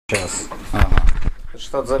Сейчас. Ага.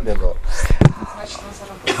 Что-то забегал. Значит, мы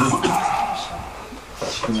заработали. Хорошо.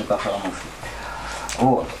 Почти метафора мысли.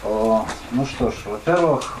 Вот. Ну что ж,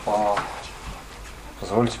 во-первых,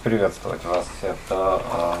 позвольте приветствовать вас всех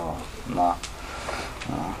на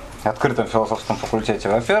открытом философском факультете,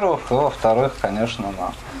 во-первых, и во-вторых, конечно,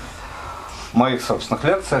 на моих собственных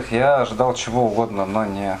лекциях. Я ожидал чего угодно, но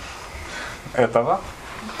не этого.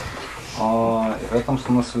 И в этом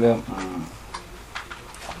смысле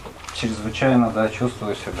чрезвычайно,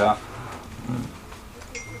 чувствую себя,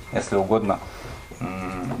 если угодно,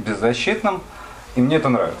 беззащитным, и мне это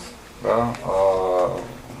нравится. Да?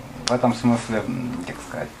 В этом смысле, как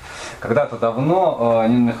сказать, когда-то давно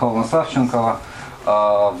Нина Михайловна Савченкова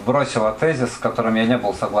бросила тезис, с которым я не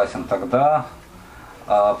был согласен тогда,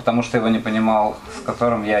 потому что его не понимал, с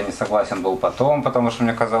которым я не согласен был потом, потому что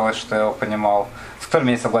мне казалось, что я его понимал, с которым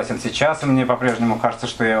я не согласен сейчас, и мне по-прежнему кажется,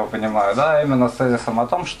 что я его понимаю. Да, именно с тезисом о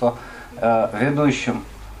том, что ведущим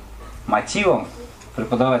мотивом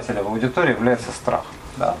преподавателя в аудитории является страх.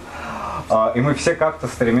 Да? И мы все как-то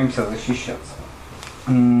стремимся защищаться.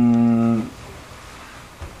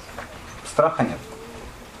 Страха нет.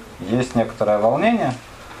 Есть некоторое волнение,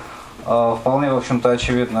 вполне, в общем-то,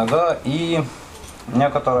 очевидное, да, и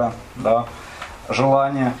некоторое, да,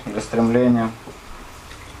 желание или стремление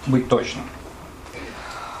быть точным.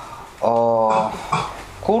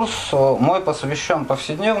 Курс мой посвящен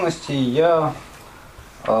повседневности, я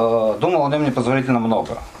думал о нем непозволительно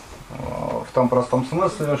много. В том простом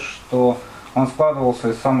смысле, что он складывался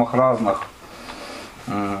из самых разных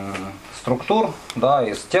структур, да,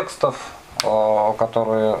 из текстов,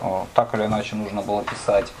 которые так или иначе нужно было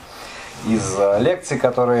писать, из лекций,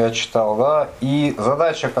 которые я читал, да, и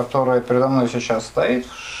задача, которая передо мной сейчас стоит,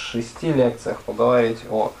 в 6 лекциях поговорить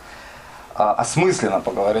осмысленно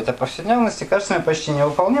поговорить о повседневности, кажется мне почти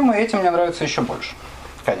невыполнимой, и этим мне нравится еще больше,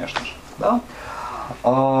 конечно же, да.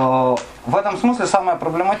 В этом смысле самая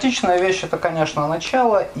проблематичная вещь — это, конечно,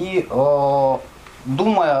 начало, и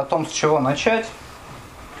думая о том, с чего начать,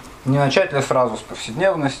 не начать ли сразу с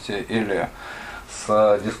повседневности, или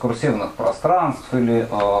с дискурсивных пространств, или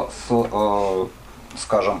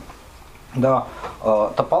скажем, да,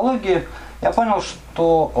 топологии, я понял,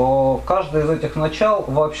 что каждое из этих начал,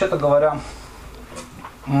 вообще-то говоря,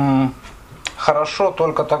 хорошо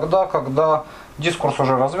только тогда, когда дискурс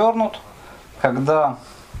уже развернут, когда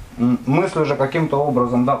мысль уже каким-то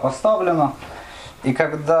образом, да, поставлена, и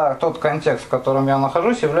когда тот контекст, в котором я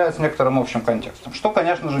нахожусь, является некоторым общим контекстом, что,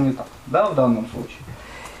 конечно же, не так, да, в данном случае.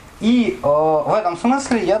 И в этом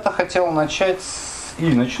смысле я-то хотел начать,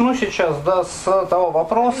 и начну сейчас, да, с того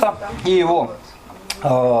вопроса и его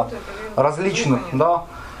различных, да,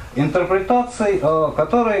 интерпретаций,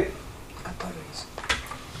 которые,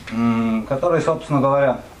 собственно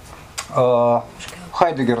говоря,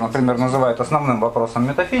 Хайдеггер, например, называет основным вопросом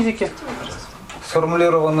метафизики,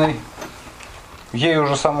 сформулированный ею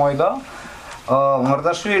же самой, да.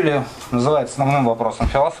 Мардашвили называет основным вопросом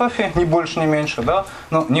философии, ни больше, ни меньше, да,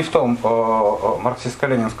 но не в том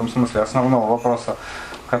марксистско-ленинском смысле основного вопроса,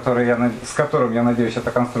 с которым, я надеюсь,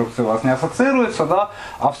 эта конструкция у вас не ассоциируется, да,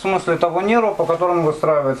 а в смысле того нерва, по которому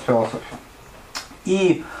выстраивается философия.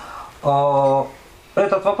 И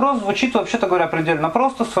этот вопрос звучит, вообще-то говоря, предельно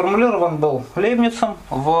просто. Сформулирован был Лейбницем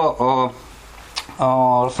в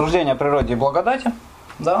 «Рассуждении о природе и благодати»,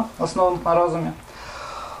 да, основанных на разуме.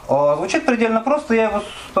 Звучит предельно просто. Я его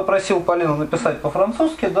попросил Полину написать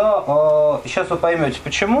по-французски, да. Сейчас вы поймете,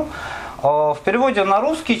 почему. В переводе на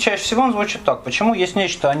русский чаще всего он звучит так: почему есть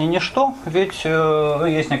нечто, а не ничто, ведь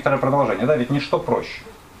есть некоторое продолжение, да, ведь ничто проще.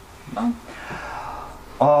 Да?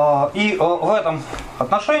 И в этом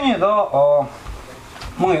отношении, да,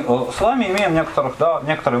 мы с вами имеем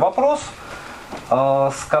некоторый вопрос,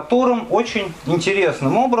 с которым очень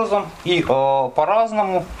интересным образом и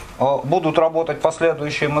по-разному будут работать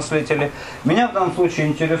последующие мыслители. Меня в данном случае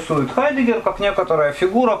интересует Хайдеггер как некоторая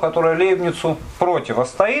фигура, которая Лейбницу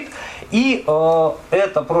противостоит. И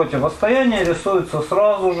это противостояние рисуется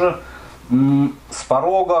сразу же с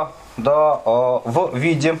порога, да, в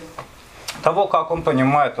виде того, как он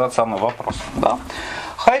понимает этот самый вопрос. Да.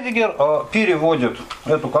 Хайдеггер переводит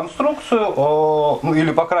эту конструкцию, ну,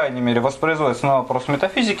 или, по крайней мере, воспроизводится на вопрос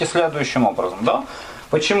метафизики следующим образом. Да?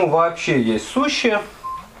 Почему вообще есть сущее,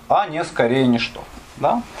 а не скорее ничто?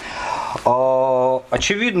 Да?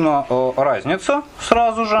 Очевидна разница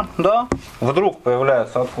сразу же. Да? Вдруг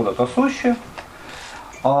появляется откуда-то сущее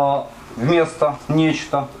вместо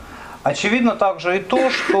нечто. Очевидно также и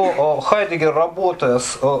то, что Хайдеггер, работая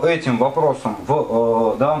с этим вопросом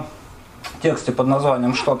в тексте под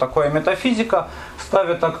названием «Что такое метафизика?»,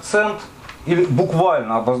 ставит акцент или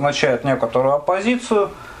буквально обозначает некоторую оппозицию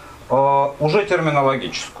уже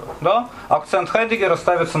терминологическую. Да? Акцент Хайдеггера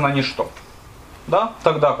ставится на ничто. Да?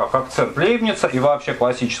 Тогда как акцент Лейбница и вообще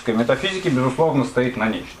классической метафизики, безусловно, стоит на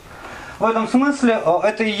нечто. В этом смысле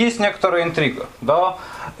это и есть некоторая интрига. Да?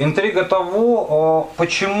 Интрига того,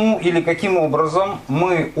 почему или каким образом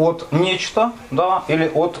мы от нечто, да,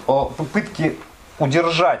 или от попытки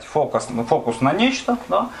удержать фокус на нечто,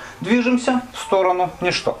 да, движемся в сторону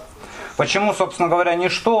ничто. Почему, собственно говоря,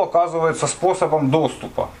 ничто оказывается способом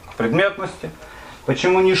доступа к предметности,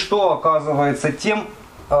 почему ничто оказывается тем,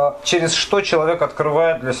 через что человек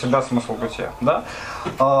открывает для себя смысл бытия. Да?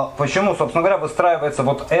 Почему, собственно говоря, выстраивается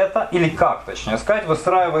вот это, или как, точнее сказать,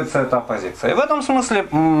 выстраивается эта оппозиция. И в этом смысле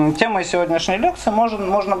темой сегодняшней лекции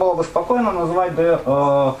можно было бы спокойно назвать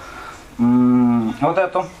вот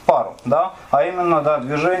эту пару, да? А именно, да,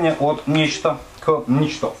 движение от нечто к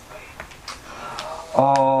ничто.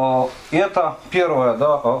 Это первая,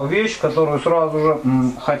 да, вещь, которую сразу же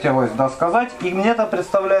хотелось, да, сказать. И мне-то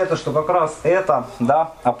представляется, что как раз эта,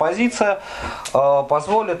 да, оппозиция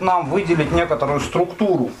позволит нам выделить некоторую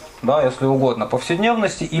структуру, да, если угодно,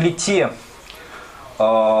 повседневности или те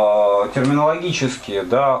терминологические,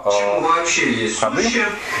 да, почему вообще есть ходы. сущее?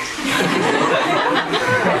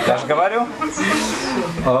 Я же говорю.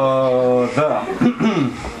 Да.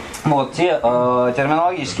 Вот те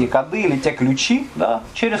терминологические коды или те ключи, да,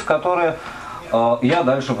 через которые я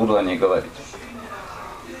дальше буду о ней говорить.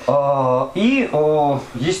 И,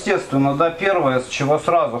 естественно, да, первое, с чего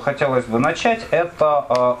сразу хотелось бы начать,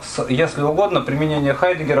 это, если угодно, применение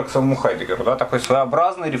Хайдеггера к самому Хайдеггеру, да, такой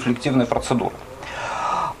своеобразной рефлективной процедуры.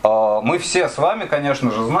 Мы все с вами,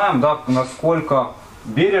 конечно же, знаем, да, насколько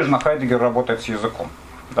бережно Хайдеггер работает с языком.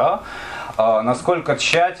 Да? Насколько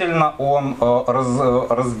тщательно он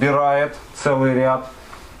разбирает целый ряд,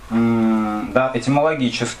 да,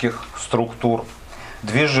 этимологических структур,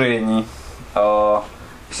 движений,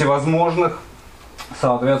 всевозможных,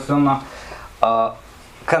 соответственно,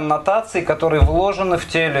 коннотаций, которые вложены в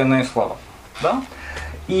те или иные слова. Да?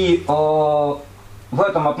 И в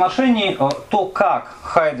этом отношении то, как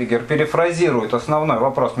Хайдеггер перефразирует основной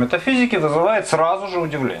вопрос метафизики, вызывает сразу же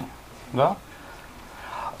удивление. Да?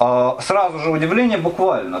 Сразу же удивление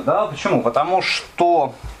буквально. Да? Почему? Потому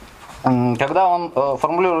что, когда он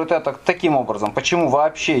формулирует это таким образом, почему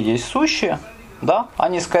вообще есть сущее, да, а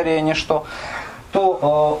не скорее ничто,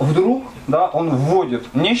 то вдруг, да, он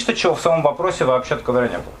вводит нечто, чего в самом вопросе вообще-то говоря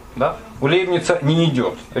не было. Да? У Лейбница не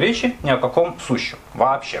идет речи ни о каком сущем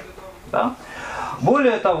вообще. Да?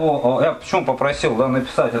 Более того, я почему попросил, да,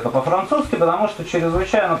 написать это по-французски, потому что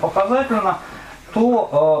чрезвычайно показательно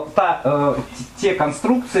те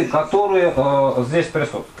конструкции, которые здесь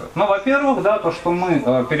присутствуют. Ну, во-первых, да, то, что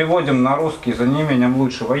мы переводим на русский за неимением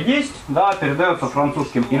лучшего есть, да, передается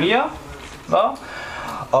французским Илья, да,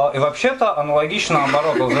 и вообще-то аналогично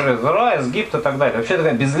обороту зара, изгиб и так далее. Вообще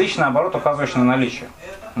такая безличный оборот, указывающий на наличие.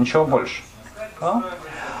 Ничего больше. Да?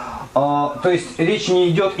 То есть речь не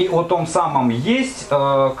идет и о том самом есть,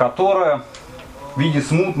 которое в виде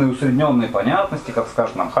смутной усредненной понятности, как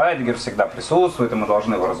скажет нам Хайдеггер, всегда присутствует, и мы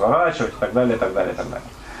должны его разворачивать, и так далее, и так далее, и так далее.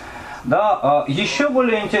 Да, еще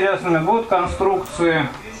более интересными будут конструкции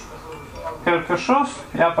Келькешос.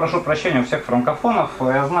 Я прошу прощения у всех франкофонов,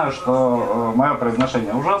 я знаю, что мое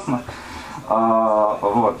произношение ужасно,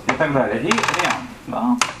 вот, и так далее. И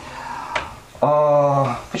Риан,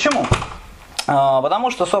 да. Почему?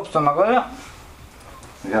 Потому что, собственно говоря,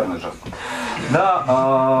 верный жест.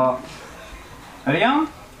 Да, Риан,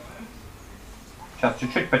 сейчас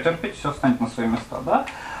чуть-чуть потерпите, все станет на свои места, да?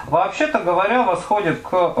 Вообще-то говоря, восходит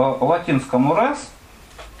к латинскому res,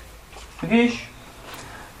 вещь,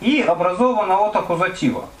 и образована от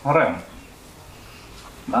аккузатива, rem.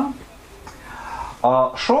 Да?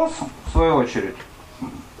 Шос, в свою очередь,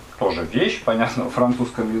 тоже вещь, понятно, в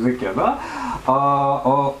французском языке, да?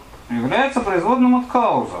 Является производным от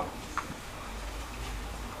кауза.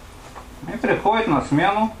 И приходит на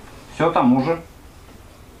смену все тому же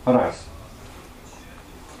res.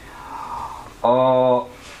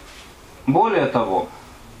 Более того,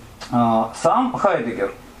 сам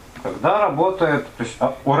Хайдеггер, когда работает, то есть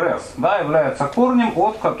res, да, является корнем,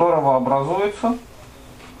 от которого образуется,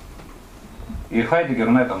 и Хайдеггер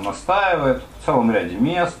на этом настаивает в целом ряде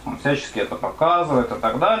мест, он всячески это показывает и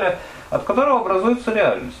так далее, от которого образуется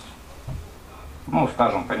реальность. Ну,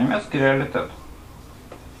 скажем по-немецки, реалитет.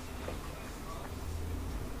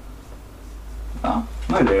 Да?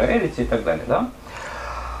 Ну или reality и так далее, да?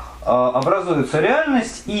 Образуется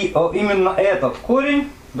реальность, и именно этот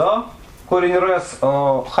корень, да, корень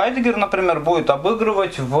res, Хайдеггер, например, будет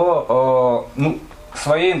обыгрывать в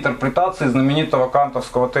своей интерпретации знаменитого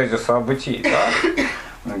кантовского тезиса о бытии. Да?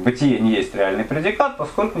 бытие не есть реальный предикат,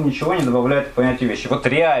 поскольку ничего не добавляет к понятию вещи. Вот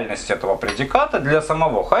реальность этого предиката для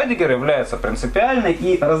самого Хайдеггера является принципиальной,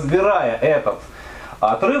 и разбирая этот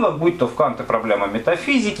отрывок, будь то в Канте проблема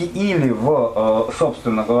метафизики или в,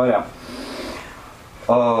 собственно говоря,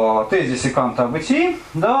 тезисе Канта о бытии,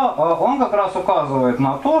 да, он как раз указывает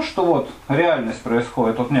на то, что вот реальность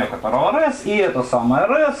происходит от некоторого res, и это самое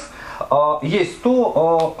res есть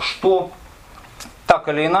то, что так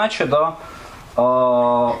или иначе, да,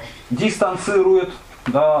 дистанцирует,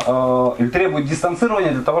 да, или требует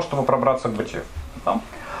дистанцирования для того, чтобы пробраться к бытию. Да.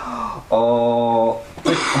 То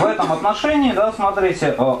есть в этом отношении, да,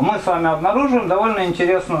 смотрите, мы с вами обнаруживаем довольно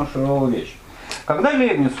интересную вещь. Когда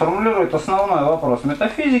Лейбниц формулирует основной вопрос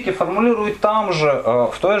метафизики, формулирует там же,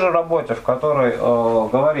 в той же работе, в которой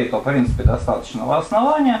говорит о принципе достаточного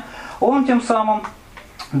основания, он тем самым,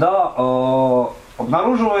 да,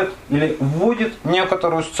 обнаруживает или вводит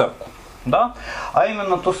некоторую сцепку. Да? А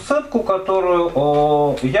именно ту сцепку,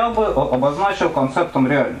 которую я бы обозначил концептом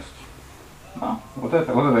реальности. Да? Вот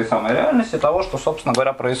этой самой реальности, того, что, собственно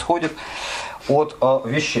говоря, происходит от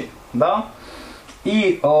вещей. Да?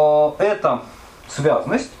 И эта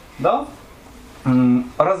связность, да,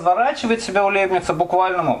 разворачивает себя у Лейбница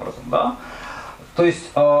буквальным образом. Да? То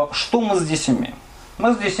есть, что мы здесь имеем?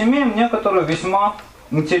 Мы здесь имеем некоторую весьма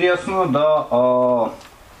интересную, да,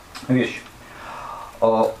 вещь.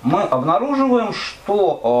 Мы обнаруживаем,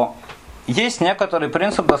 что есть некоторый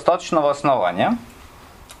принцип достаточного основания,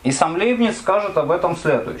 и сам Лейбниц скажет об этом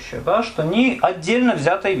следующее, да, что ни отдельно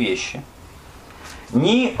взятой вещи,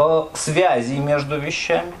 ни связи между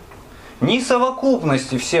вещами, ни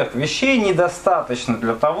совокупности всех вещей недостаточно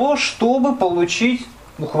для того, чтобы получить,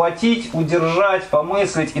 ухватить, удержать,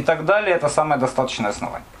 помыслить и так далее. Это самое достаточное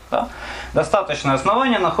основание. Да? Достаточное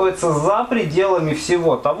основание находится за пределами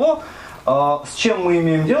всего того, с чем мы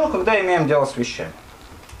имеем дело, когда имеем дело с вещами.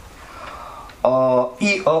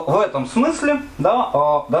 И в этом смысле,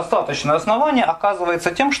 да, достаточное основание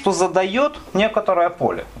оказывается тем, что задает некоторое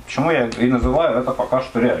поле. Почему я и называю это пока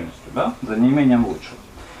что реальностью, да, за неимением лучшего.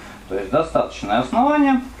 То есть достаточное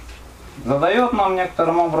основание задает нам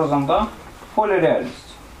некоторым образом, да, поле реальности.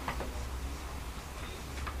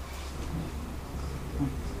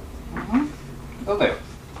 Задает.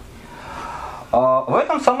 В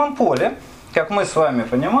этом самом поле, как мы с вами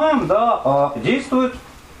понимаем, да, действует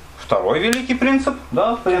второй великий принцип,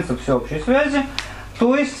 да, принцип всеобщей связи.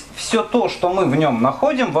 То есть все то, что мы в нем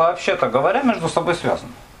находим, вообще-то говоря, между собой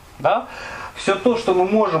связано. Да? Все то, что мы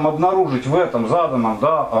можем обнаружить в этом заданном,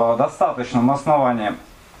 да, достаточном основании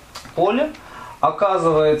поле,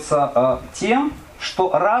 оказывается тем,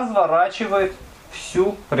 что разворачивает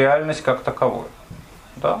всю реальность как таковую.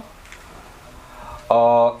 Да?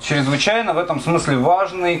 Чрезвычайно в этом смысле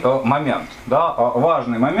важный момент. Да?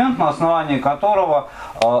 Важный момент, на основании которого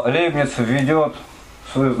Лейбниц введет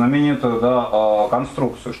свою знаменитую, да,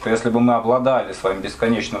 конструкцию, что если бы мы обладали своим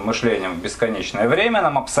бесконечным мышлением в бесконечное время,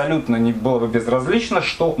 нам абсолютно не было бы безразлично,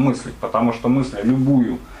 что мыслить, потому что мысля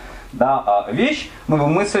любую, да, вещь, мы бы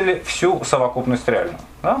мыслили всю совокупность реального.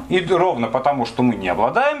 Да? И ровно потому, что мы не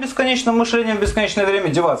обладаем бесконечным мышлением в бесконечное время,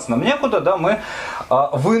 деваться нам некуда, да, мы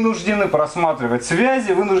вынуждены просматривать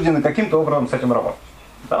связи, вынуждены каким-то образом с этим работать.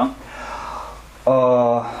 Да?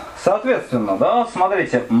 Соответственно, да,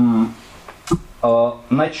 смотрите,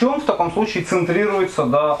 на чем в таком случае центрируется,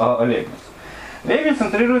 да, Лейбниц? Лейбниц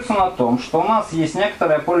центрируется на том, что у нас есть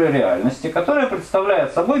некоторое поле реальности, которое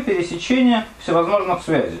представляет собой пересечение всевозможных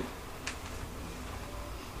связей.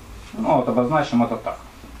 Ну вот, обозначим это так.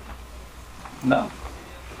 Да?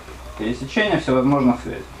 Пересечение всевозможных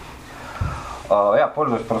связей. Я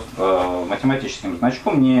пользуюсь просто математическим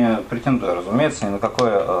значком, не претендую, разумеется, ни на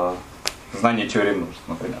какое знание теории множеств,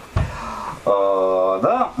 например.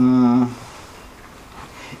 Да?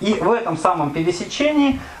 И в этом самом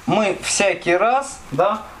пересечении мы всякий раз,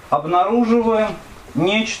 да, обнаруживаем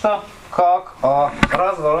нечто как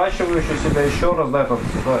разворачивающую себя, еще раз, да, это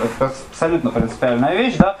абсолютно принципиальная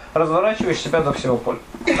вещь, да, разворачивающая себя до всего поля.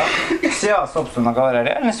 Да. Вся, собственно говоря,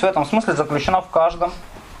 реальность в этом смысле заключена в каждом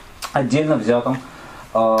отдельно взятом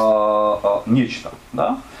нечто.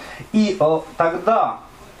 Да. И тогда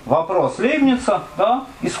вопрос Лейбница, да,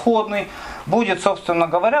 исходный, будет, собственно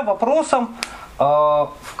говоря, вопросом,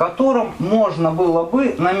 в котором можно было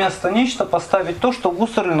бы на место нечто поставить то, что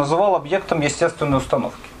Гуссерль называл объектом естественной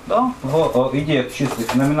установки. Да? В идеях чистой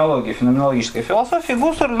феноменологии, феноменологической философии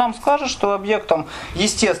Гуссерль нам скажет, что объектом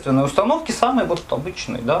естественной установки, самой вот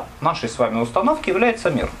обычной, да, нашей с вами установки, является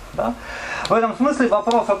мир. Да? В этом смысле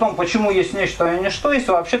вопрос о том, почему есть нечто и ничто, есть,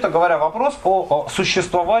 вообще-то говоря, вопрос о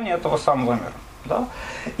существовании этого самого мира. Да?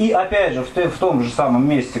 И опять же, в том же самом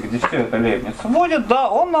месте, где все это Лейбниц вводит, да,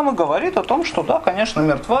 он нам и говорит о том, что да, конечно,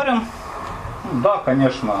 мир тварен, да,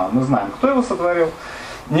 конечно, мы знаем, кто его сотворил,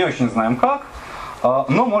 не очень знаем как,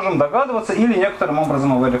 но можем догадываться или некоторым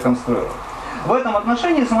образом его реконструировать. В этом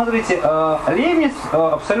отношении, смотрите, Лейбниц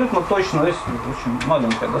абсолютно точно, здесь очень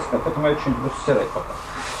маленькая доска, поэтому я чуть-чуть буду стирать пока.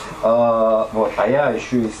 Вот, а я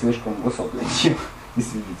еще и слишком высокий,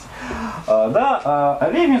 извините. Да,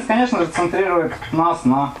 Лейбниц, конечно же, центрирует нас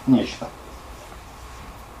на нечто.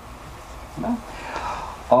 Да?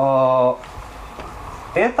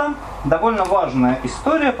 Это довольно важная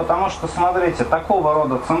история, потому что, смотрите, такого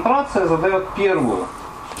рода центрация задает первую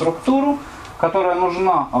структуру, которая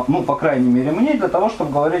нужна, ну, по крайней мере, мне, для того,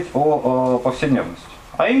 чтобы говорить о повседневности.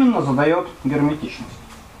 А именно задает герметичность.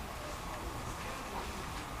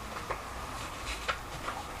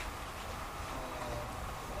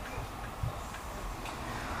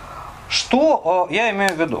 Что я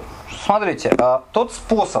имею в виду? Смотрите, тот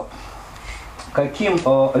способ, каким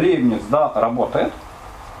Лейбниц, да, работает,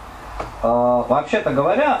 вообще-то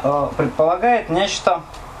говоря, предполагает нечто,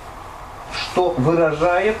 что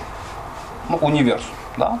выражает, ну, универсум.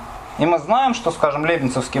 Да? И мы знаем, что, скажем,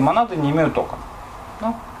 лейбницевские монады не имеют окон.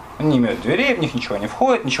 Да? Они не имеют дверей, в них ничего не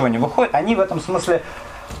входит, ничего не выходит. Они в этом смысле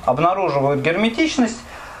обнаруживают герметичность.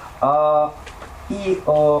 И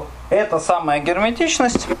эта самая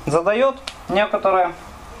герметичность задает некоторое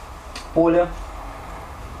поле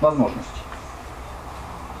возможностей.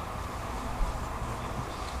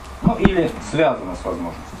 Ну или связано с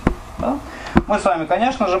возможностями. Да? Мы с вами,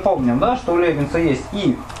 конечно же, помним, да, что у Лейбница есть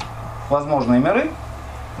и возможные миры,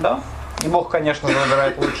 да, и Бог, конечно же,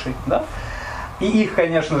 выбирает лучший, да, и их,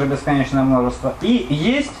 конечно же, бесконечное множество. И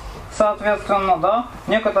есть, соответственно, да,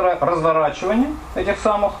 некоторое разворачивание этих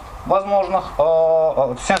самых возможных,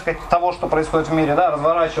 того, что происходит в мире, да,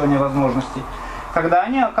 разворачивание возможностей, когда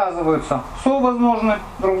они оказываются совозможны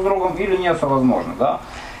друг с другом или не совозможны, да.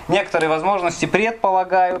 Некоторые возможности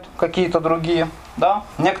предполагают какие-то другие, да,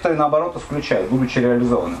 некоторые, наоборот, исключают, будучи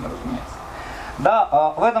реализованными, разумеется.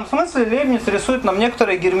 Да, в этом смысле Лейбниц рисует нам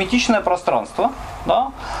некоторое герметичное пространство,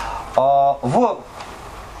 да, в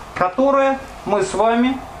которое мы с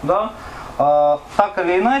вами, да, так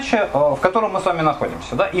или иначе, в котором мы с вами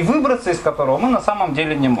находимся, да, и выбраться из которого мы на самом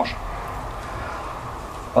деле не можем.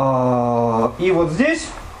 И вот здесь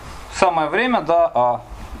самое время, да,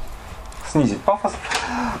 снизить пафос,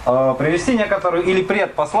 привести некоторую или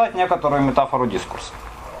предпослать некоторую метафору дискурса.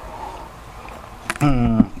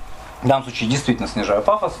 В данном случае действительно снижаю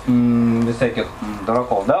пафос, без всяких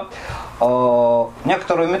дураков, да.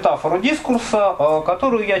 Некоторую метафору дискурса,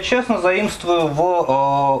 которую я честно заимствую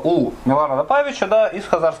у Милорада Павича, да, из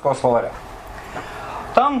хазарского словаря.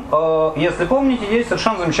 Там, если помните, есть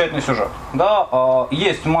совершенно замечательный сюжет. Да,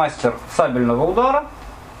 есть мастер сабельного удара,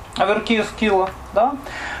 Аверкия Скилла, да,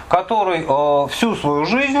 который всю свою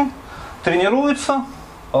жизнь тренируется,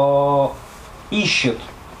 ищет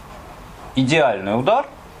идеальный удар,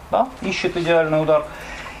 да, ищет идеальный удар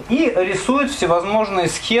и рисует всевозможные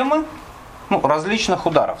схемы, ну, различных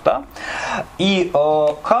ударов. Да? И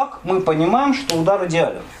как мы понимаем, что удар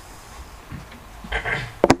идеален?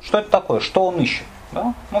 Что это такое? Что он ищет?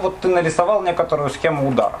 Да? Ну вот ты нарисовал некоторую схему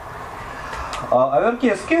удара.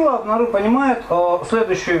 Аверкия Скилла понимает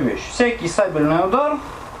следующую вещь. Всякий сабельный удар,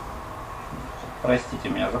 простите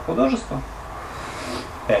меня за художество,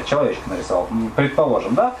 я человечек нарисовал,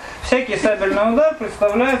 предположим, да, всякий сабельный удар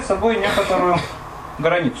представляет собой некоторую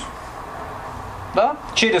границу, да,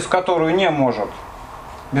 через которую не может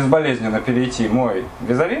безболезненно перейти мой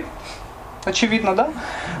визави, очевидно, да,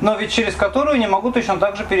 но ведь через которую не могу точно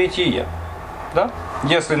так же перейти и я. Да?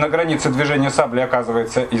 Если на границе движения сабли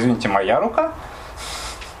оказывается, извините, моя рука,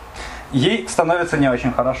 ей становится не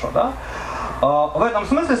очень хорошо. Да? В этом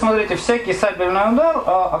смысле, смотрите, всякий сабельный удар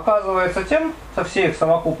оказывается тем, со всей их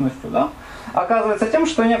совокупностью, да, оказывается тем,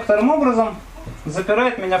 что некоторым образом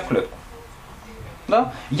запирает меня в клетку.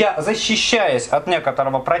 Да? Я, защищаясь от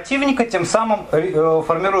некоторого противника, тем самым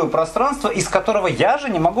формирую пространство, из которого я же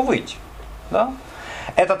не могу выйти. Да?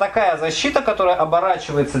 Это такая защита, которая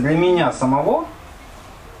оборачивается для меня самого,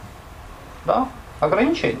 да,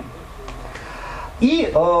 ограничением.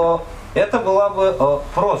 И это была бы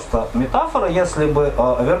просто метафора, если бы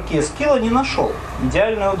Аверкия Скилла не нашел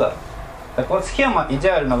идеальный удар. Так вот, схема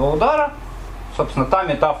идеального удара, собственно, та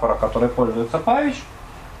метафора, которой пользуется Павич,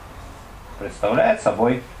 представляет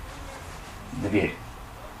собой дверь.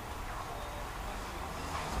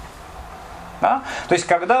 Да? То есть,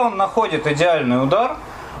 когда он находит идеальный удар,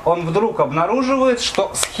 он вдруг обнаруживает,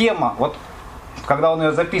 что схема, вот, когда он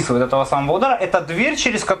ее записывает, этого самого удара, это дверь,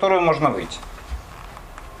 через которую можно выйти.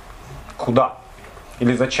 Куда?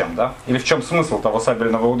 Или зачем, да? Или в чем смысл того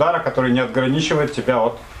сабельного удара, который не отграничивает тебя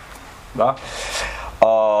от, да,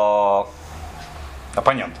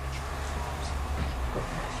 оппонента.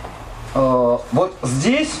 Вот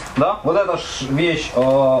здесь, да, вот эта вещь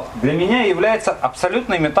для меня является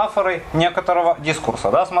абсолютной метафорой некоторого дискурса.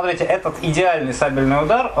 Да? Смотрите, этот идеальный сабельный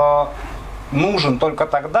удар нужен только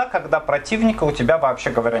тогда, когда противника у тебя, вообще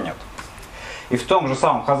говоря, нет. И в том же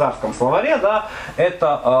самом хазарском словаре, да,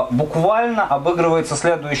 это буквально обыгрывается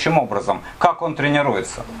следующим образом. Как он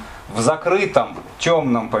тренируется? В закрытом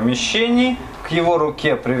темном помещении к его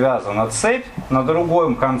руке привязана цепь, на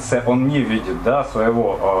другом конце он не видит, да,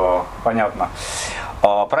 своего, понятно,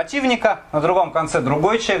 противника, на другом конце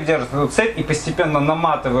другой человек держит эту цепь и постепенно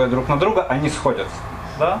наматывая друг на друга, они сходятся.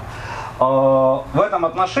 Да? В этом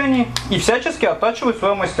отношении и всячески оттачивают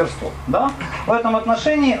свое мастерство. Да? В этом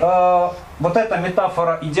отношении вот эта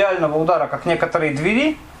метафора идеального удара, как некоторые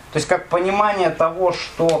двери, то есть как понимание того,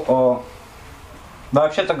 что, да,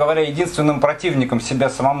 вообще-то говоря, единственным противником себя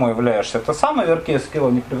самому являешься ты сам, веркий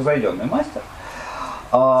скилл, непревзойденный мастер,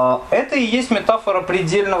 это и есть метафора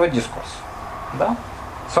предельного дискурса. Да?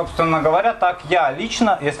 Собственно говоря, так я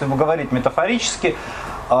лично, если бы говорить метафорически,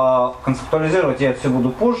 концептуализировать я это все буду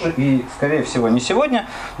позже и, скорее всего, не сегодня.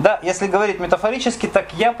 Да, если говорить метафорически,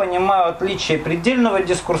 так я понимаю отличие предельного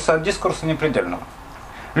дискурса от дискурса непредельного.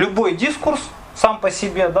 Любой дискурс сам по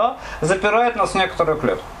себе, да, запирает нас в некоторую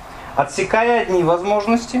клетку, отсекая одни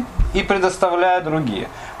возможности и предоставляя другие,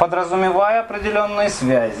 подразумевая определенные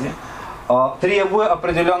связи, требуя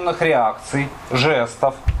определенных реакций,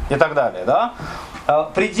 жестов и так далее. Да?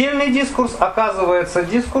 Предельный дискурс оказывается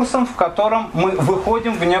дискурсом, в котором мы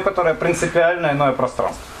выходим в некоторое принципиально иное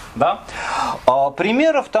пространство. Да?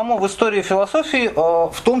 Примеров тому в истории философии,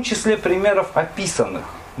 в том числе примеров описанных,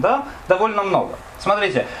 да, довольно много.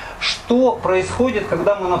 Смотрите, что происходит,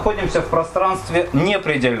 когда мы находимся в пространстве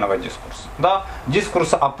непредельного дискурса, да?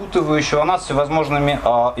 Дискурса, опутывающего нас всевозможными,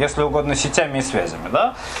 если угодно, сетями и связями.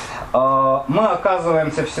 Да? Мы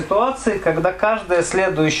оказываемся в ситуации, когда каждое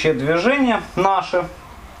следующее движение наше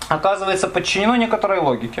оказывается подчинено некоторой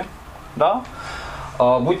логике. Да?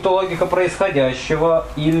 Будь то логика происходящего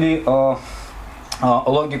или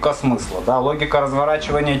логика смысла, да? Логика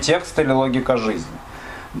разворачивания текста или логика жизни.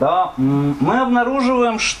 Да? Мы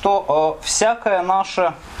обнаруживаем, что всякое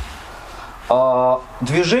наше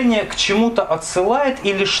движение к чему-то отсылает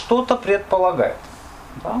или что-то предполагает.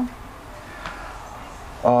 Да?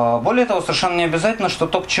 Более того, совершенно не обязательно, что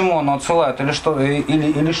то, к чему оно отсылает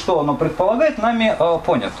или что оно предполагает, нами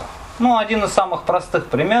понято. Ну, один из самых простых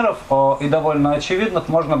примеров и довольно очевидных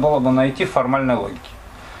можно было бы найти в формальной логике.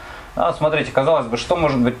 Да, смотрите, казалось бы, что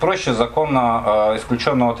может быть проще закона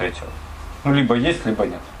исключенного третьего? Ну, либо есть, либо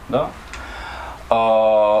нет. Да?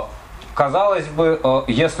 Казалось бы,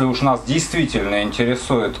 если уж нас действительно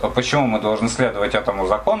интересует, почему мы должны следовать этому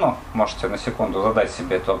закону, можете на секунду задать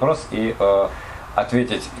себе этот вопрос и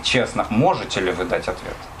ответить честно, можете ли вы дать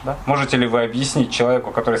ответ? Да? Можете ли вы объяснить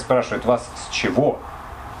человеку, который спрашивает вас, с чего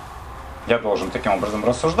я должен таким образом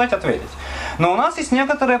рассуждать, ответить? Но у нас есть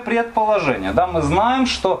некоторое предположение. Да? Мы знаем,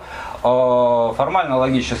 что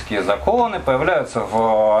формально-логические законы появляются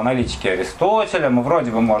в аналитике Аристотеля, мы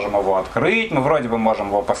вроде бы можем его открыть, мы вроде бы можем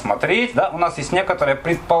его посмотреть. Да? У нас есть некоторое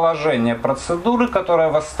предположение процедуры, которая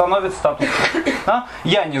восстановит статус. Да?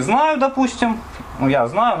 Я не знаю, допустим, я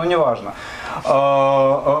знаю, но неважно,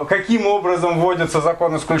 каким образом вводится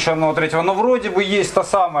закон исключенного третьего, но вроде бы есть та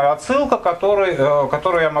самая отсылка,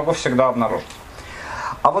 которую я могу всегда обнаружить.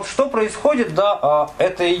 А вот что происходит, да,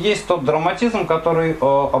 это и есть тот драматизм, который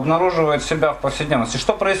обнаруживает себя в повседневности.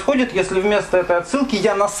 Что происходит, если вместо этой отсылки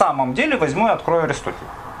я на самом деле возьму и открою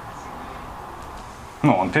Аристотеля?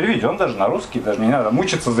 Ну, он переведен даже на русский, даже не надо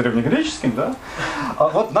мучиться за древнегреческим, да? А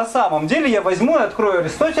вот на самом деле я возьму и открою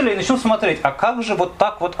Аристотеля и начну смотреть, а как же вот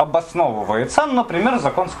так вот обосновывается, например,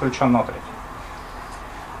 закон исключенного третьего.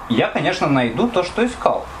 Я, конечно, найду то, что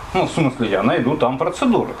искал. Ну, в смысле, я найду там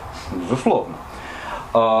процедуры, безусловно.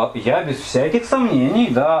 Я без всяких сомнений,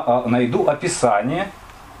 да, найду описание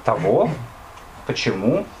того,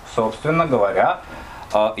 почему, собственно говоря,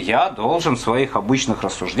 я должен в своих обычных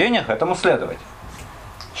рассуждениях этому следовать.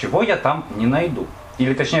 Чего я там не найду?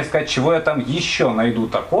 Или точнее сказать, чего я там еще найду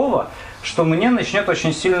такого, что мне начнет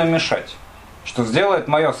очень сильно мешать. Что сделает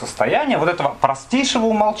мое состояние вот этого простейшего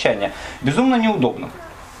умолчания безумно неудобным.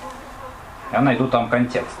 Я найду там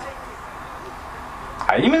контекст.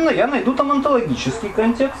 А именно я найду там онтологический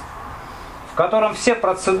контекст, в котором все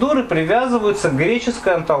процедуры привязываются к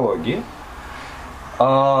греческой онтологии,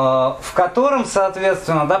 в котором,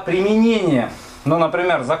 соответственно, да, применение, ну,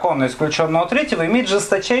 например, закона исключенного третьего имеет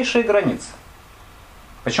жесточайшие границы.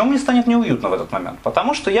 Почему мне станет неуютно в этот момент?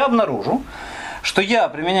 Потому что я обнаружу, что я,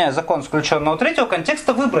 применяя закон исключенного третьего,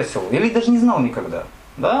 контекста выбросил, или даже не знал никогда.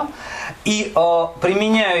 Да? И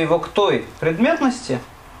применяю его к той предметности,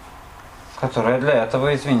 которая для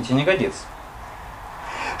этого, извините, не годится.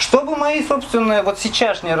 Чтобы мои собственные вот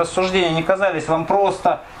сейчасшние рассуждения не казались вам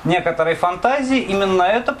просто некоторой фантазией, именно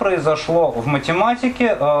это произошло в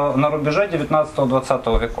математике на рубеже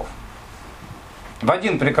 19-20 веков. В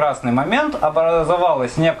один прекрасный момент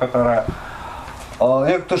образовалось некоторое,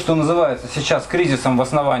 то, что называется сейчас кризисом в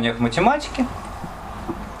основаниях математики.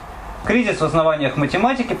 Кризис в основаниях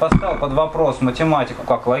математики поставил под вопрос математику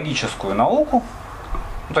как логическую науку.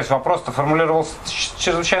 То есть вопрос-то формулировался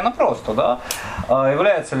чрезвычайно просто, да?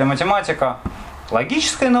 Является ли математика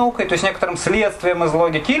логической наукой, то есть некоторым следствием из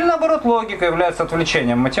логики, или наоборот логика является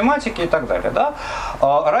отвлечением математики и так далее, да?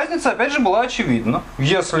 Разница, опять же, была очевидна.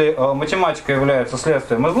 Если математика является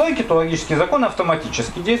следствием из логики, то логические законы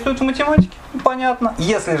автоматически действуют в математике, понятно.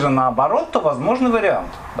 Если же наоборот, то возможны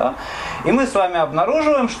варианты, да? И мы с вами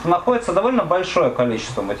обнаруживаем, что находится довольно большое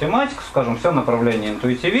количество математиков, скажем, все направление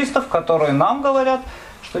интуитивистов, которые нам говорят,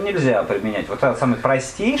 что нельзя применять вот этот самый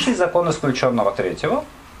простейший закон исключенного третьего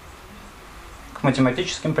к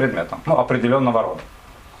математическим предметам, ну, определенного рода.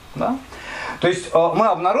 Да? То есть мы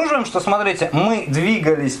обнаруживаем, что, смотрите, мы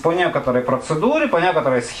двигались по некоторой процедуре, по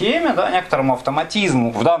некоторой схеме, да, некоторому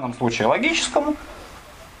автоматизму, в данном случае логическому,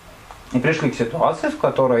 и пришли к ситуации, в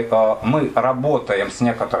которой мы работаем с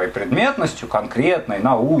некоторой предметностью, конкретной,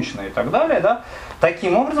 научной и так далее, да,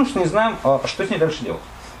 таким образом, что не знаем, что с ней дальше делать.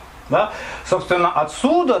 Да? Собственно,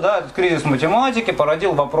 отсюда, да, этот кризис математики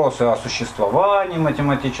породил вопросы о существовании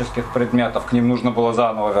математических предметов, к ним нужно было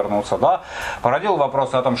заново вернуться, да? Породил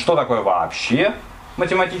вопросы о том, что такое вообще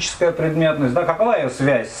математическая предметность, да? Какова ее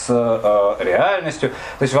связь с реальностью.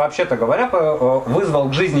 То есть, вообще-то говоря, вызвал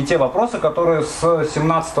к жизни те вопросы, которые с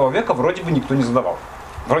 17 века вроде бы никто не задавал.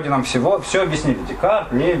 Вроде нам все объяснили: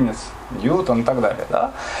 Декарт, Лейбниц, Ньютон и так далее.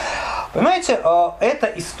 Да? Понимаете, эта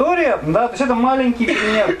история, да, то есть это маленький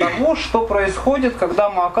пример того, что происходит, когда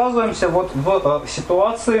мы оказываемся вот в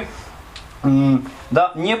ситуации,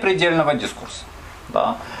 да, непредельного дискурса.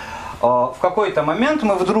 Да. В какой-то момент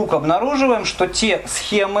мы вдруг обнаруживаем, что те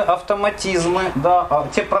схемы, автоматизмы, да,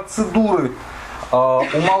 те процедуры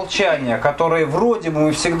умолчания, которые вроде бы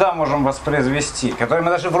мы всегда можем воспроизвести, которые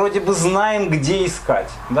мы даже вроде бы знаем, где искать,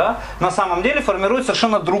 да, на самом деле формируют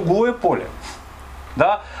совершенно другое поле.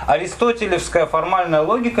 Да? Аристотелевская формальная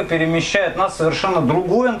логика перемещает нас в совершенно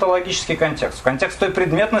другой онтологический контекст. В контекст той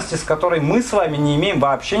предметности, с которой мы с вами не имеем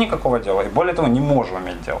вообще никакого дела. И более того, не можем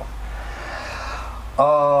иметь дело.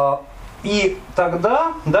 И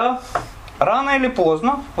тогда, да, рано или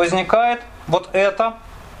поздно возникает вот это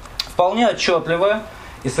вполне отчетливое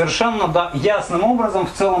и совершенно, да, ясным образом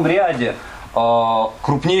в целом ряде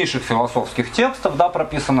крупнейших философских текстов, да,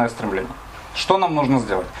 прописанное стремление. Что нам нужно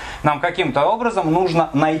сделать? Нам каким-то образом нужно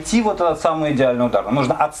найти вот этот самый идеальный удар. Нам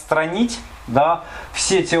нужно отстранить, да,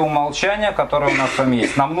 все те умолчания, которые у нас там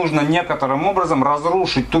есть. Нам нужно некоторым образом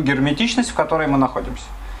разрушить ту герметичность, в которой мы находимся.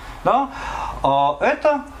 Да?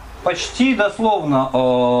 Это почти дословно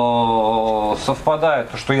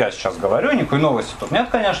совпадает, то, что я сейчас говорю, никакой новости тут нет,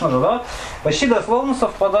 конечно же, да? Почти дословно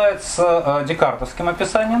совпадает с декартовским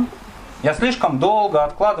описанием. Я слишком долго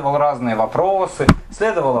откладывал разные вопросы,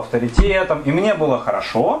 следовал авторитетам, и мне было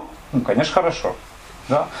хорошо. Ну, конечно, хорошо.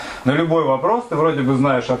 Да? На любой вопрос ты вроде бы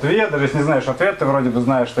знаешь ответ, даже если не знаешь ответ, ты вроде бы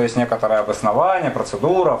знаешь, что есть некоторое обоснование,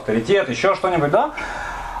 процедура, авторитет, еще что-нибудь, да?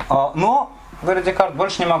 Но, говорит Декарт,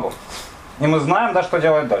 больше не могу. И мы знаем, да, что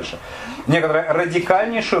делать дальше. Некоторую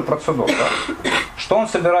радикальнейшую процедуру. Да? Что он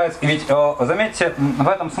собирается... Ведь, заметьте, в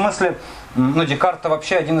этом смысле, ну, Декарт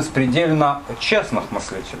вообще один из предельно честных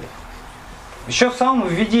мыслителей. Еще в самом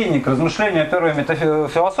введении к размышлению о первой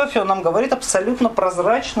метафилософии он нам говорит абсолютно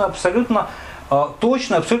прозрачную, абсолютно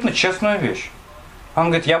точную, абсолютно честную вещь. Он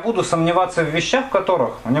говорит: я буду сомневаться в вещах, в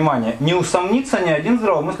которых, внимание, не усомнится ни один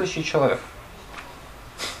здравомыслящий человек.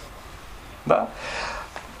 Да?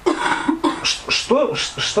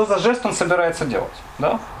 Что за жест он собирается делать?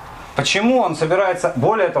 Да? Почему он собирается...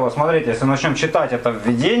 Более того, смотрите, если мы начнем читать это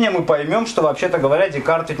введение, мы поймем, что, вообще-то говоря,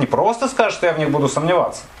 Декарт ведь не просто скажет, что я в них буду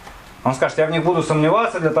сомневаться. Он скажет: я в них буду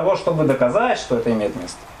сомневаться для того, чтобы доказать, что это имеет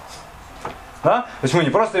место. Да? То есть мы не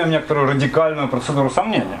просто имеем некоторую радикальную процедуру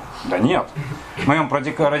сомнения. Да нет. Мы имеем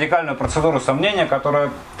радикальную процедуру сомнения, которая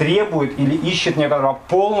требует или ищет некоторого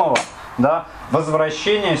полного, да,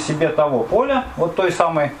 возвращения себе того поля, вот той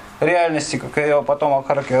самой реальности, как ее потом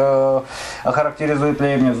охарактеризует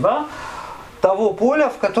Лейбниц, да, того поля,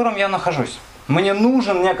 в котором я нахожусь. Мне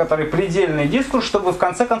нужен некоторый предельный дискурс, чтобы в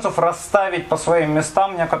конце концов расставить по своим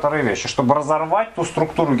местам некоторые вещи, чтобы разорвать ту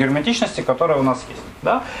структуру герметичности, которая у нас есть.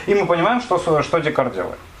 Да? И мы понимаем, что Декарт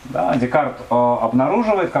делает. Да? Декарт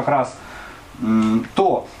обнаруживает как раз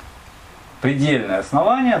то предельное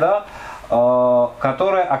основание, да,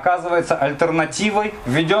 которое оказывается альтернативой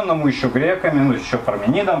введенному еще греками, ну еще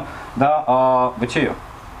Парменидом, да, бытию.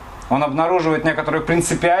 Он обнаруживает некоторую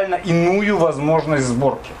принципиально иную возможность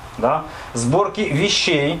сборки. Да? Сборки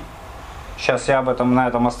вещей, сейчас я на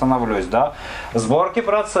этом остановлюсь, да? Сборки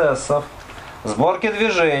процессов, сборки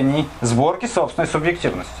движений, сборки собственной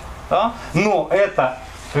субъективности. Да? Но эта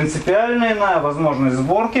принципиально иная возможность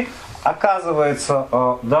сборки оказывается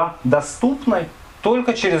доступной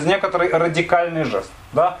только через некоторый радикальный жест,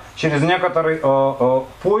 да? Через некоторый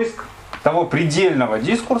поиск того предельного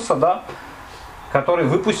дискурса, да? Который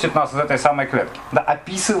выпустит нас из этой самой клетки, да,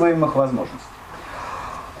 описываемых возможностей.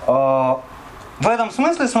 В этом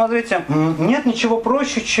смысле, смотрите, нет ничего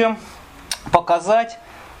проще, чем показать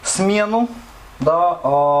смену,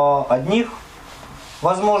 да, одних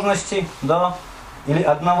возможностей, да, или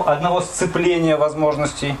одного сцепления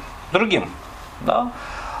возможностей другим. Да.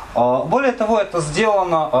 Более того, это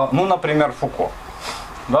сделано, ну, например, Фуко.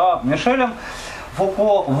 Да, Мишелем.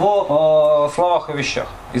 Фуко в «Словах и вещах»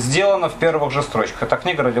 сделано в первых же строчках. Эта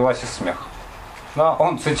книга родилась из смеха. Да,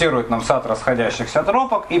 он цитирует нам сад расходящихся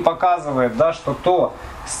тропок и показывает, да, что то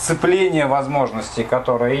сцепление возможностей,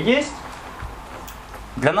 которое есть,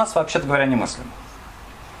 для нас, вообще-то говоря, немыслимо.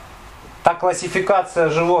 Та классификация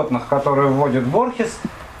животных, которую вводит Борхес,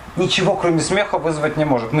 ничего кроме смеха вызвать не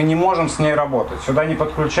может. Мы не можем с ней работать. Сюда не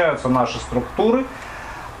подключаются наши структуры,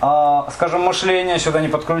 скажем, мышления, сюда не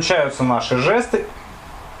подключаются наши жесты.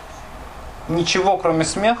 Ничего, кроме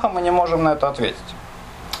смеха, мы не можем на это ответить.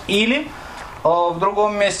 Или в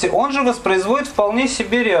другом месте он же воспроизводит вполне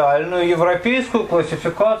себе реальную европейскую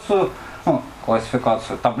классификацию,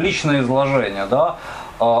 табличное изложение, да,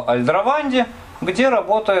 Альдраванди, где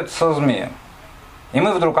работает со змеем. И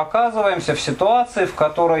мы вдруг оказываемся в ситуации, в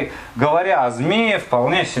которой, говоря о змее,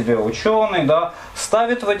 вполне себе ученый, да,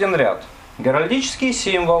 ставит в один ряд геральдические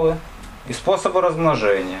символы и способы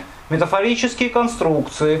размножения, метафорические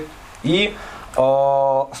конструкции и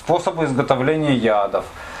способы изготовления ядов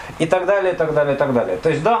и так далее, и так далее, и так далее. То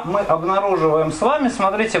есть, да, мы обнаруживаем с вами,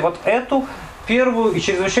 смотрите, вот эту первую и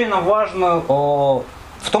чрезвычайно важную, в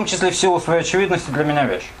том числе в силу своей очевидности для меня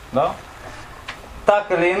вещь. Да? Так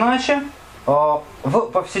или иначе, в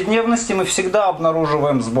повседневности мы всегда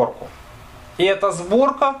обнаруживаем сборку. И эта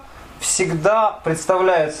сборка всегда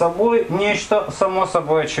представляет собой нечто само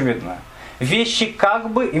собой очевидное. Вещи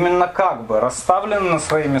именно как бы расставлены на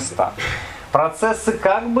свои места. Процессы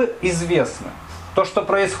как бы известны. То, что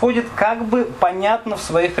происходит, как бы понятно в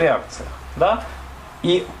своих реакциях. Да?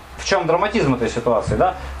 И в чем драматизм этой ситуации?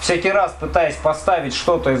 Да? Всякий раз, пытаясь поставить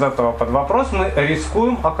что-то из этого под вопрос, мы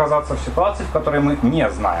рискуем оказаться в ситуации, в которой мы не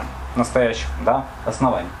знаем настоящих, да,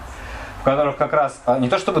 оснований. В которых как раз не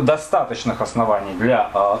то чтобы достаточных оснований для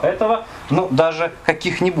этого, но даже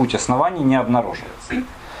каких-нибудь оснований не обнаруживается.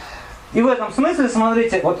 И в этом смысле,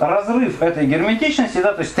 смотрите, вот разрыв этой герметичности,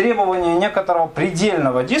 да, то есть требование некоторого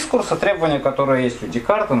предельного дискурса, требование, которое есть у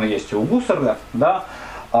Декарта, но есть и у Гуссерля, да,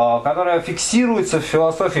 которое фиксируется в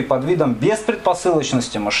философии под видом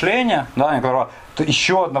беспредпосылочности мышления, да,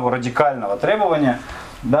 еще одного радикального требования,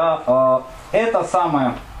 да, это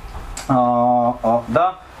самое,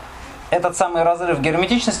 да, этот самый разрыв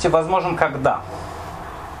герметичности возможен когда?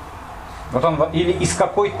 Вот он, или из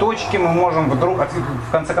какой точки мы можем вдруг,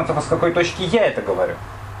 в конце концов, из какой точки я это говорю?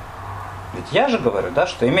 Ведь я же говорю, да,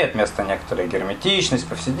 что имеет место некоторая герметичность,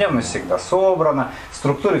 повседневность всегда собрана,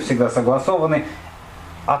 структуры всегда согласованы.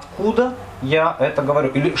 Откуда я это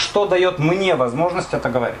говорю? Или что дает мне возможность это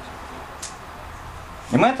говорить?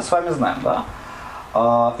 И мы это с вами знаем, да?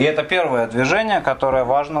 И это первое движение, которое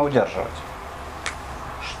важно удерживать.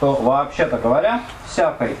 Что, вообще-то говоря,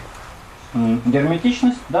 всякой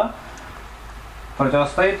герметичность, да,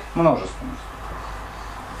 противостоит множественность.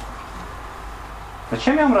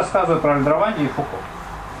 Зачем я вам рассказываю про Альдраванди и Фуко?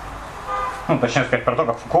 Ну, точнее сказать, про то,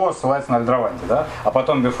 как Фуко ссылается на Альдраванди, да, а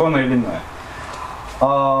потом Бифона и Линне.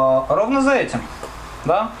 Ровно за этим.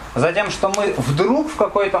 Да? За тем, что мы вдруг в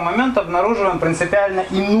какой-то момент обнаруживаем принципиально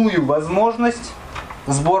иную возможность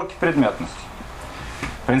сборки предметности.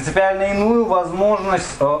 Принципиально иную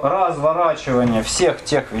возможность разворачивания всех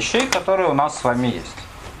тех вещей, которые у нас с вами есть.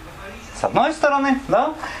 С одной стороны,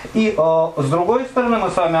 да, и с другой стороны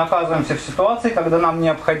мы с вами оказываемся в ситуации, когда нам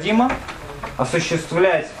необходимо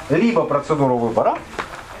осуществлять либо процедуру выбора,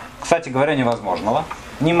 кстати говоря, невозможного.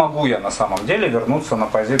 Не могу я на самом деле вернуться на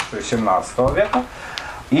позицию 17 века,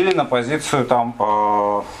 или на позицию там,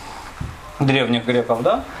 древних греков,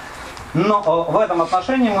 да? Но в этом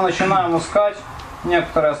отношении мы начинаем искать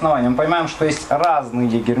некоторые основания. Мы понимаем, что есть разные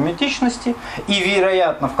герметичности, и,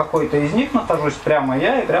 вероятно, в какой-то из них нахожусь прямо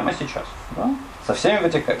я и прямо сейчас, да? Со всеми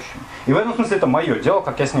вытекающими. И в этом смысле это мое дело,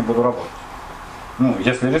 как я с ней буду работать. Ну,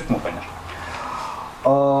 если рискну, конечно.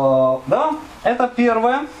 Да, это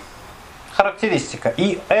первая характеристика.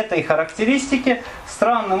 И этой характеристике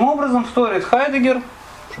странным образом вторит Хайдеггер,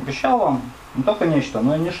 что обещал вам, не только нечто,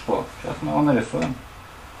 но и ничто. Сейчас мы его нарисуем.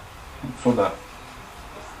 Сюда.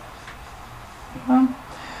 Да.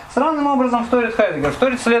 Странным образом вторит Хайдеггер.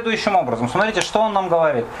 Вторит следующим образом. Смотрите, что он нам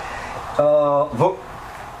говорит. В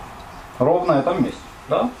ровно этом месте.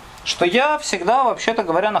 Да? Что я всегда, вообще-то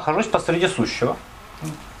говоря, нахожусь посреди сущего.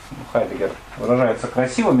 Хайдеггер выражается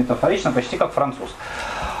красиво, метафорично, почти как француз.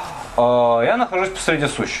 Я нахожусь посреди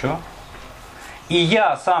сущего. И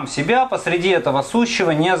я сам себя посреди этого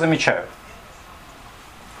сущего не замечаю.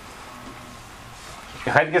 И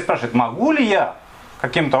Хайдеггер спрашивает, могу ли я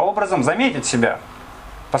каким-то образом заметить себя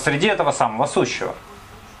посреди этого самого сущего?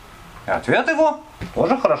 И ответ его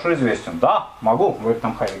тоже хорошо известен. Да, могу, говорит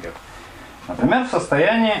нам Хайдеггер. Например, в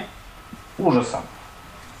состоянии ужаса.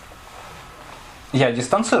 Я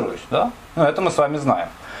дистанцируюсь, да? Ну, это мы с вами знаем.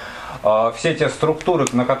 Все те структуры,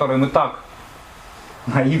 на которые мы так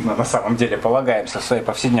наивно на самом деле полагаемся в своей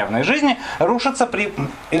повседневной жизни, рушатся при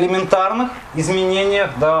элементарных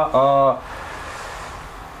изменениях до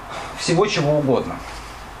всего чего угодно.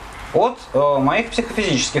 От моих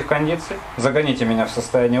психофизических кондиций, загоните меня в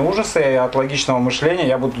состояние ужаса, и от логичного мышления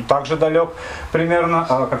я буду так же далек примерно,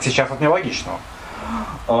 как сейчас от нелогичного.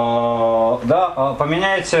 Да,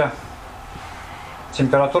 поменяйте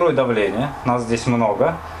температуру и давление, нас здесь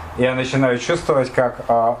много, и я начинаю чувствовать, как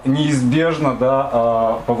неизбежно,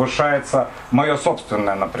 да, повышается мое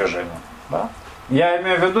собственное напряжение. Да? Я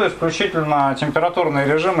имею в виду исключительно температурные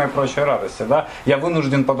режимы и прочие радости. Да? Я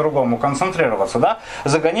вынужден по-другому концентрироваться. Да?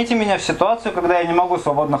 Загоните меня в ситуацию, когда я не могу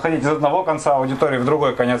свободно ходить из одного конца аудитории в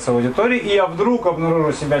другой конец аудитории, и я вдруг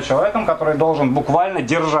обнаружу себя человеком, который должен буквально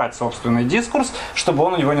держать собственный дискурс, чтобы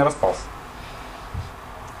он у него не распался.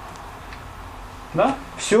 Да?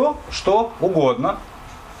 Все, что угодно,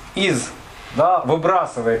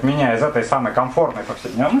 выбрасывает меня из этой самой комфортной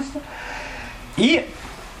повседневности. И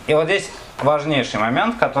вот здесь важнейший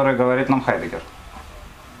момент, который говорит нам Хайдеггер.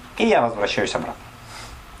 И я возвращаюсь обратно.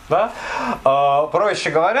 Да? Проще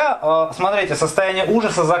говоря, смотрите, состояние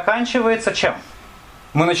ужаса заканчивается чем?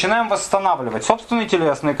 Мы начинаем восстанавливать собственные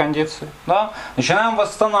телесные кондиции, да? Начинаем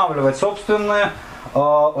восстанавливать собственные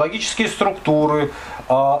логические структуры,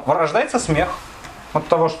 рождается смех. От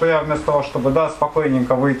того, что я вместо того, чтобы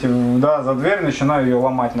спокойненько выйти за дверь, начинаю ее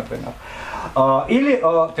ломать, например. Или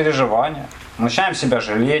переживания. Мы начинаем себя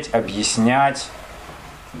жалеть, объяснять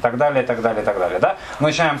и так далее, и так далее, и так далее. Да? Мы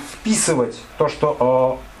начинаем вписывать то,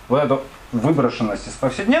 что вот эту выброшенность из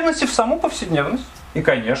повседневности в саму повседневность. И,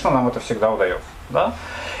 конечно, нам это всегда удается. Да?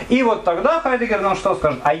 И вот тогда Хайдеггер нам что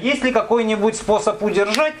скажет? А есть ли какой-нибудь способ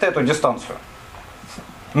удержать эту дистанцию?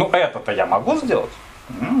 Ну, это-то я могу сделать?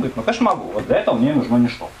 Говорит, ну, конечно, могу. Вот для этого мне нужно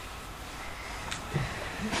ничто.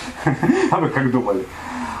 А вы как думали?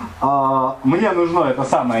 Мне нужно это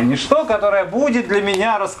самое ничто, которое будет для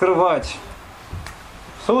меня раскрывать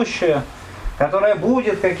сущее, которое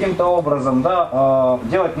будет каким-то образом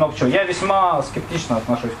делать много чего. Я весьма скептично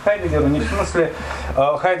отношусь к Хайдеггеру, не в смысле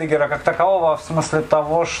Хайдеггера как такового, а в смысле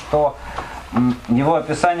того, что его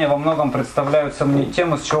описания во многом представляются мне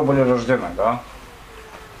тем, из чего были рождены. Да?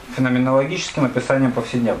 Феноменологическим описанием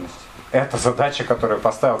повседневности. Это задача, которую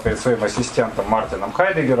поставил перед своим ассистентом Мартином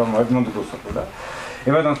Хайдеггером Эдмунд Гуссерль. Да?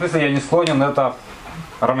 И в этом смысле я не склонен это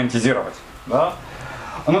романтизировать. Да?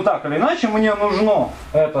 Но так или иначе, мне нужно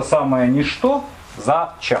это самое ничто.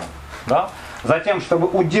 Зачем? Да? Затем, чтобы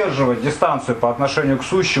удерживать дистанцию по отношению к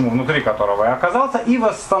сущему, внутри которого я оказался, и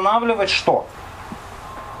восстанавливать что?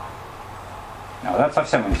 Вот это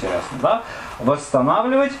совсем интересно. Да?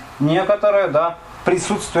 Восстанавливать некоторые,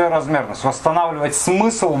 присутствие размерность, восстанавливать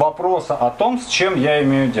смысл вопроса о том, с чем я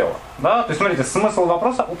имею дело. Да? То есть, смотрите, смысл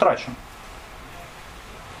вопроса утрачен.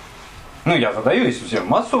 Ну, я задаю, если всем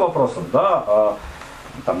массу вопросов,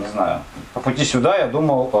 не знаю, по пути сюда я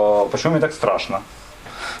думал, почему мне так страшно?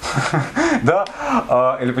 Да?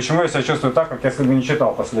 Или почему я себя чувствую так, как если бы не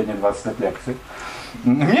читал последние 20 лет лекций? У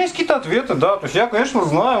меня есть какие-то ответы, да, то есть я, конечно,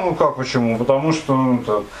 знаю, почему, потому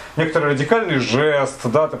что некоторый радикальный жест,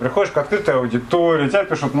 ты приходишь к открытой аудитории, тебя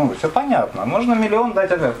пишут, все понятно, можно миллион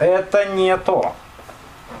дать ответов, это не то,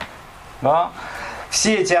 да,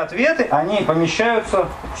 все эти ответы, они помещаются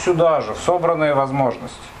сюда же, в собранные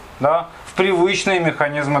возможности, да, в привычные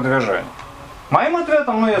механизмы движения. Моим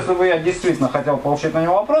ответом, ну если бы я действительно хотел получить на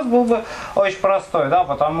него вопрос, был бы очень простой, да,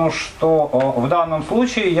 потому что в данном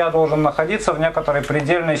случае я должен находиться в некоторой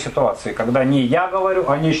предельной ситуации, когда не я говорю,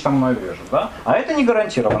 а нечто мной движет, да, а это не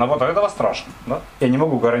гарантировано, вот этого страшно, да. Я не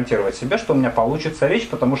могу гарантировать себе, что у меня получится речь,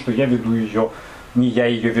 потому что я веду ее, не я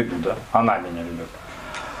ее веду, да, она меня ведет.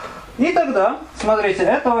 И тогда, смотрите,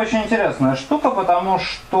 это очень интересная штука, потому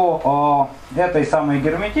что этой самой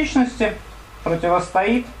герметичности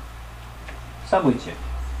противостоит событие.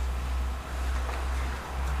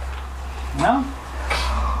 Да?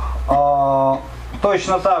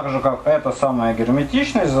 Точно так же, как эта самая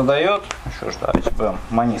герметичность задает, еще ж давайте будем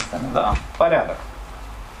монистами, да, порядок.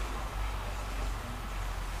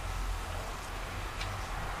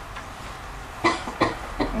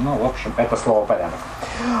 Ну, в общем, это слово порядок.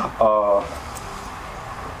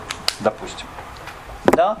 Допустим.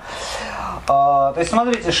 Да? То есть,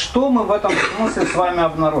 смотрите, что мы в этом смысле с вами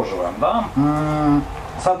обнаруживаем. Да?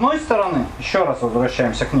 С одной стороны, еще раз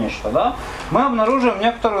возвращаемся к нечто, да? Мы обнаруживаем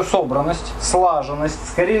некоторую собранность, слаженность,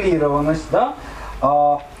 скоррелированность, да?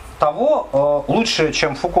 Того, лучше,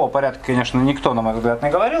 чем Фуко, порядке, конечно, никто, на мой взгляд, не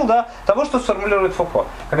говорил, да? Того, что сформулирует Фуко.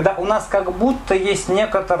 Когда у нас как будто есть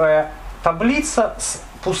некоторая таблица с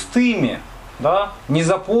пустыми, да?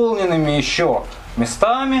 Незаполненными еще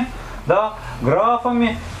местами, да,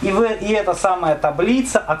 графами, и эта самая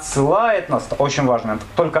таблица отсылает нас, очень важно,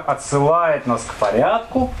 только отсылает нас к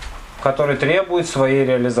порядку, который требует своей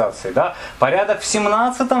реализации. Да. Порядок в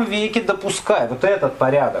 17 веке допускает, вот этот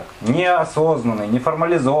порядок, неосознанный, не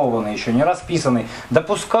формализованный, еще не расписанный,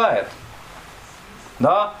 допускает,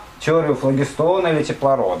 да, теорию флогистона или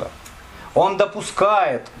теплорода. Он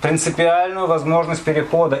допускает принципиальную возможность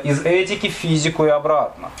перехода из этики в физику и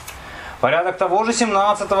обратно. Порядок того же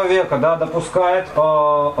 17 века, да, допускает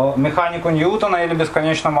механику Ньютона или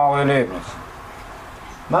бесконечно малую Лейбниц.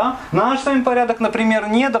 Да? Наш с вами порядок, например,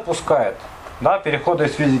 не допускает, да, перехода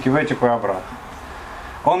из физики в этику и обратно.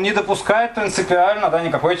 Он не допускает принципиально, да,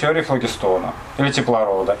 никакой теории флогистона, или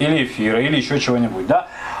теплорода, или эфира, или еще чего-нибудь. Да?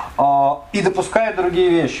 И допускает другие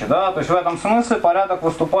вещи. Да? То есть в этом смысле порядок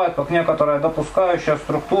выступает как некоторая допускающая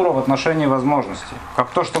структура в отношении возможностей.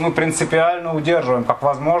 Как то, что мы принципиально удерживаем, как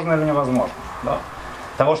возможно или невозможно. Да?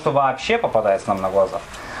 Того, что вообще попадается нам на глаза.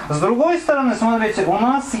 С другой стороны, смотрите, у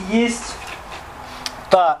нас есть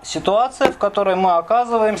та ситуация, в которой мы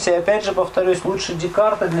оказываемся, и опять же повторюсь, лучше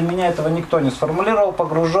Декарта, для меня этого никто не сформулировал,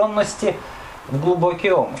 погруженности в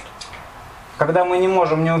глубокий омут. Когда мы не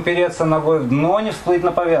можем не упереться ногой в дно, не всплыть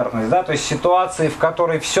на поверхность. Да? То есть ситуации, в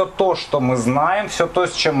которой все то, что мы знаем, все то,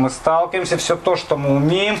 с чем мы сталкиваемся, все то, что мы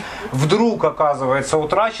умеем, вдруг оказывается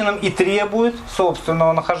утраченным и требует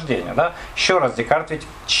собственного нахождения. Да? Еще раз, Декарт ведь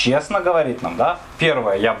честно говорит нам, да?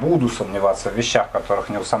 Первое, я буду сомневаться в вещах, в которых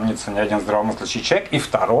не усомнится ни один здравомыслящий человек. И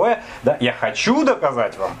второе, да, я хочу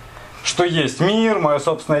доказать вам, что есть мир, мое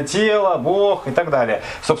собственное тело, Бог и так далее.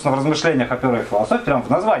 Собственно, в размышлениях о первой философии, прямо в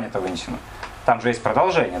названии это вынесено. Там же есть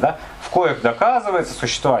продолжение, да? В коих доказывается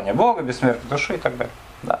существование Бога, бессмертной души и так далее.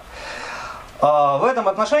 Да. В этом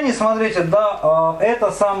отношении, смотрите, да,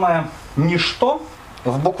 это самое ничто,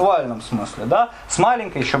 в буквальном смысле, да, с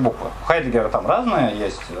маленькой еще буквы. У Хайдеггера там разные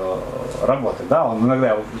есть работы, да, он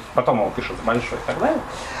иногда потом его пишет большой и так далее.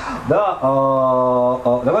 Да,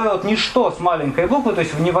 давай вот ничто с маленькой буквы, то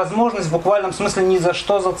есть в невозможность в буквальном смысле ни за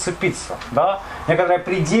что зацепиться, да, некоторая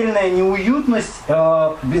предельная неуютность,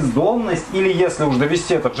 бездомность, или если уж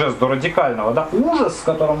довести этот жест до радикального, да, ужас, с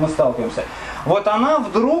которым мы сталкиваемся, вот она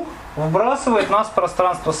вдруг вбрасывает нас в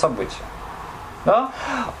пространство события. Да?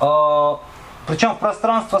 Причем в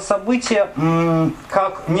пространство события,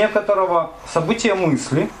 как некоторого события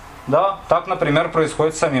мысли, да, так, например,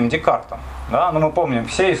 происходит с самим Декартом. Да? Но мы помним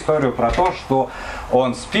все историю про то, что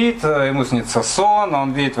он спит, ему снится сон,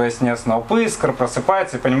 он видит во сне сноп искр,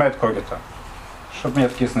 просыпается и понимает когито. Чтобы мне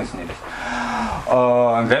такие сны снились.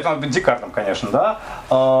 Для этого надо быть Декартом, конечно.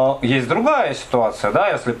 Да? Есть другая ситуация, да,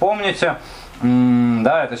 если помните,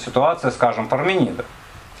 да, это ситуация, скажем, Парменида.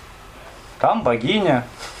 Там богиня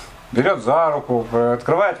берет за руку,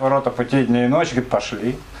 открывает ворота путей дня и ночи, говорит,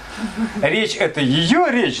 пошли. Речь это ее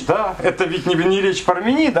речь, да? Это ведь не речь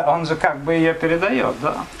Парменида, он же как бы ее передает,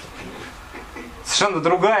 да? Совершенно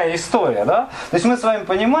другая история, да? То есть мы с вами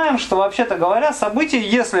понимаем, что вообще-то говоря, событие,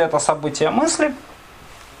 если это событие мысли,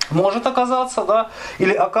 может оказаться, да,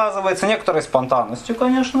 или оказывается некоторой спонтанностью,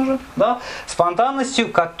 конечно же, да,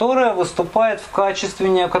 спонтанностью, которая выступает в качестве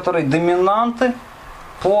некоторой доминанты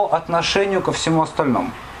по отношению ко всему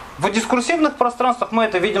остальному. В дискурсивных пространствах мы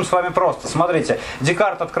это видим с вами просто. Смотрите,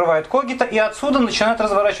 Декарт открывает когито и отсюда начинает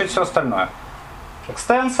разворачивать все остальное.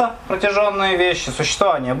 экстенса, протяженные вещи,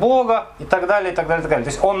 существование Бога и так далее, и так далее, и так далее.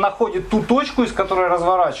 То есть он находит ту точку, из которой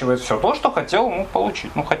разворачивает все то, что хотел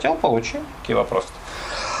получить. Ну, хотел, получил. Какие вопросы?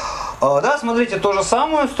 Да, смотрите, ту же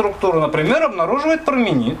самую структуру, например, обнаруживает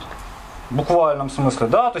променит. В буквальном смысле,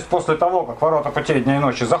 да, то есть после того, как ворота пути дня и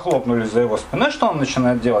ночи захлопнулись за его спиной, что он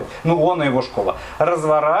начинает делать? Ну, он и его школа.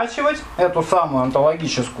 Разворачивать эту самую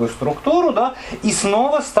онтологическую структуру, да, и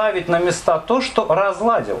снова ставить на места то, что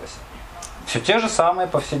разладилось. Все те же самые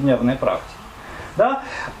повседневные практики. Да?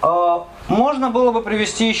 Можно было бы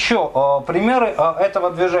привести еще примеры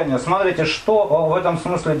этого движения. Смотрите, что в этом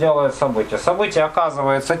смысле делает событие. Событие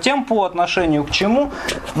оказывается тем, по отношению к чему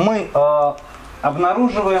мы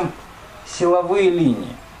обнаруживаем силовые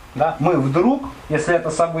линии. Да? Мы вдруг, если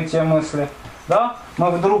это событие мысли, да, мы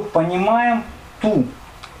вдруг понимаем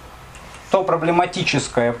то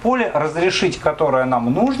проблематическое поле, разрешить которое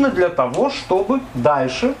нам нужно для того, чтобы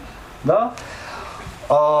дальше, да,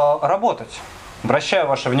 работать. Обращаю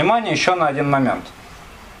ваше внимание еще на один момент.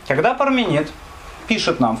 Когда Парменид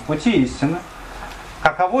пишет нам в «Пути истины»,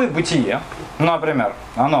 каково и бытие, ну, например,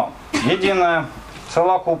 оно единое,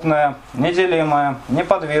 целокупное, неделимое,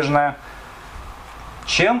 неподвижное.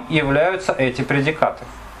 Чем являются эти предикаты?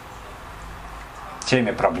 Теми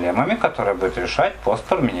проблемами, которые будет решать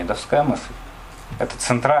постпарменидовская мысль. Это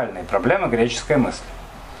центральные проблемы греческой мысли.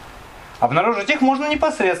 Обнаружить их можно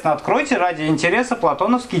непосредственно. Откройте ради интереса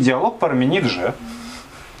платоновский диалог Парменид-же.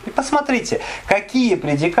 И посмотрите, какие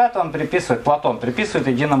предикаты он приписывает. Платон приписывает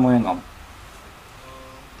единому и иному.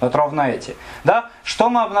 Вот ровно эти. Да? Что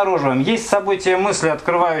мы обнаруживаем? Есть событие мысли,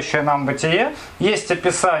 открывающее нам бытие, есть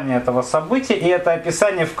описание этого события, и это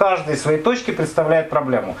описание в каждой своей точке представляет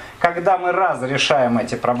проблему. Когда мы разрешаем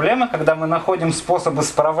эти проблемы, когда мы находим способы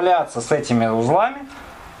справляться с этими узлами,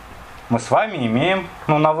 мы с вами имеем,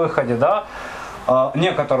 ну, на выходе, да,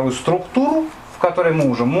 некоторую структуру, в которой мы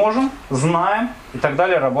уже можем, знаем и так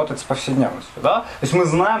далее работать с повседневностью. Да? То есть мы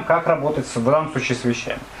знаем, как работать в данном случае с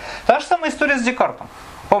вещами. Та же самая история с Декартом.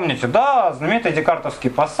 Помните, да, знаменитый декартовский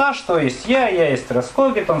пассаж, что есть я есть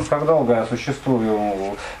рескогитанс, как долго я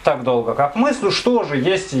существую, так долго, как мыслю, что же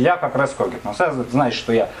есть я, как рескогитанс. Значит,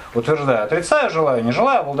 что я утверждаю, отрицаю, желаю, не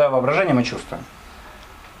желаю, обладаю воображением и чувством.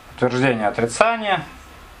 Утверждение, отрицание,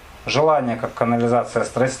 желание как канализация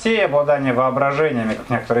страстей, обладание воображениями, как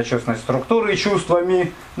некоторые чувственные структуры и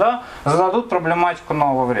чувствами, да, зададут проблематику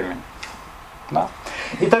нового времени. Да?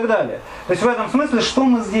 И так далее. То есть в этом смысле, что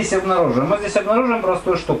мы здесь обнаруживаем? Мы здесь обнаруживаем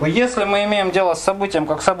простую штуку. Если мы имеем дело с событием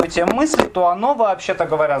как событием мысли, то оно, вообще-то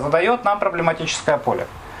говоря, задает нам проблематическое поле.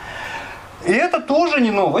 И это тоже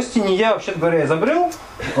не новость, и не я, вообще-то говоря, изобрел,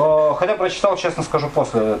 хотя прочитал, честно скажу,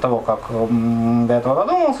 после того, как до этого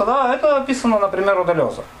додумался, да, это описано, например, у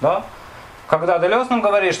Делеза. Да? Когда Делез нам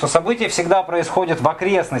говорит, что события всегда происходят в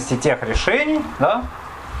окрестности тех решений, да,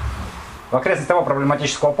 в окрестности того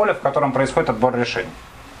проблематического поля, в котором происходит отбор решений.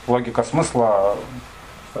 Логика смысла,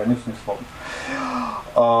 страницу не вспомню.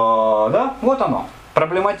 Да, вот оно.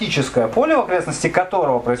 Проблематическое поле, в окрестности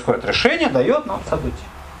которого происходит решение, дает нам событие.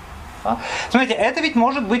 Да? Смотрите, это ведь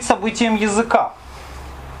может быть событием языка.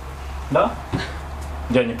 Да?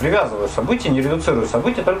 Я не привязываю события, не редуцирую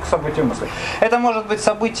события, только события мысли. Это может быть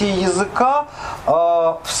событие языка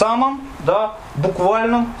в самом, да,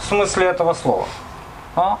 буквальном смысле этого слова.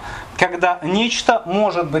 Когда нечто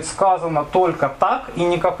может быть сказано только так и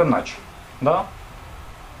никак иначе. Да?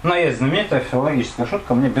 Но есть знаменитая филологическая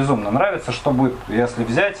шутка, мне безумно нравится, что будет, если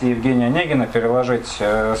взять и Евгения Онегина переложить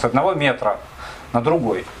с одного метра на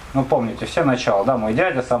другой. Ну, помните, все начала, да, мой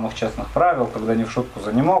дядя самых честных правил, когда не в шутку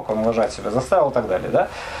за не мог, он уважать себя заставил и так далее, да.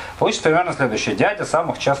 Получится примерно следующее. Дядя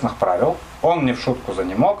самых честных правил, он не в шутку за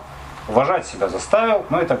не мог, уважать себя заставил,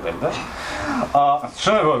 ну и так далее, да.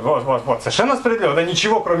 Вот, совершенно справедливо, да,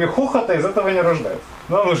 ничего кроме хохота из этого не рождается.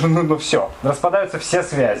 Ну все, распадаются все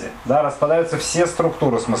связи, да, распадаются все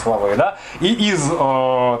структуры смысловые, да, и из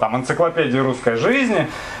там, энциклопедии русской жизни,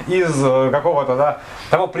 из какого-то, да,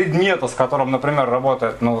 того предмета, с которым, например,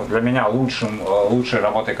 работает, ну, для меня лучшей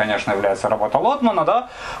работой, конечно, является работа Лотмана, да,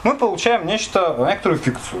 мы получаем некоторую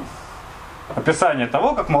фикцию. Описание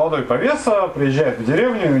того, как молодой повеса приезжает в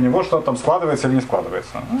деревню, и у него что-то там складывается или не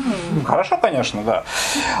складывается. Хорошо, конечно, да.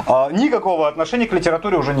 Никакого отношения к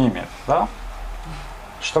литературе уже не имеет. Да?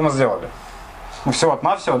 Что мы сделали? Мы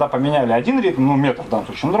всего-навсего, да, поменяли один ритм, ну, метр в данном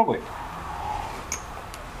случае, на другой.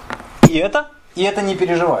 И это не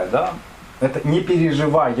переживает, да? Это не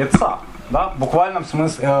переживается, да, в буквальном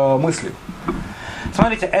смысле мысли.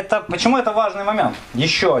 Смотрите, почему это важный момент?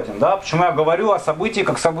 Еще один, да, почему я говорю о событии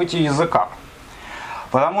как событии языка.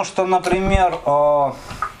 Потому что, например,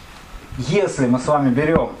 если мы с вами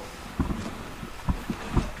берем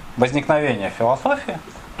возникновения философии,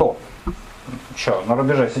 то еще на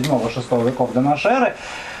рубеже 7-6 веков до нашей эры,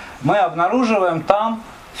 мы обнаруживаем там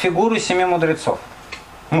фигуры 7 мудрецов.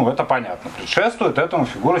 Ну, это понятно, предшествует этому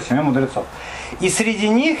фигуры 7 мудрецов. И среди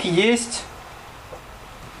них есть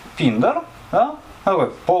Пиндар, да?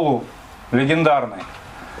 Такой полулегендарный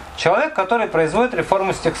человек, который производит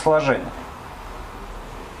реформу стихосложения.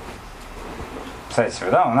 Представляете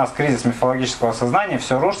себе, да? У нас кризис мифологического сознания,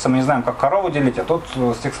 все рушится, мы не знаем, как корову делить, а тут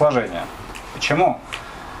стихосложение. Почему?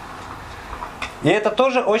 И это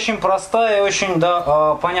тоже очень простая и очень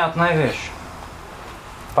понятная вещь.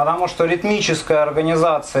 Потому что ритмическая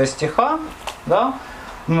организация стиха, да,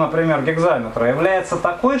 ну, например, гекзаметра, является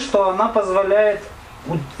такой, что она позволяет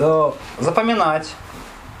запоминать,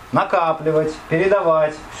 накапливать,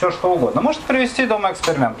 передавать, все что угодно. Можете провести дома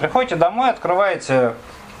эксперимент. Приходите домой, открываете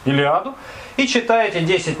Илиаду и читаете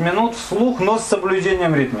 10 минут вслух, но с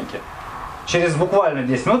соблюдением ритмики. Через буквально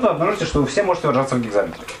 10 минут вы обнаружите, что вы все можете выражаться в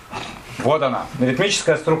гекзаметре. Вот она,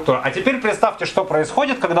 ритмическая структура. А теперь представьте, что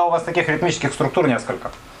происходит, когда у вас таких ритмических структур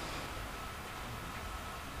несколько.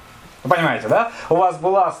 Вы понимаете, да? У вас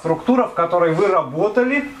была структура, в которой вы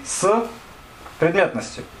работали с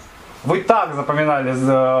предметностью. Вы так запоминали,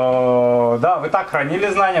 да, вы так хранили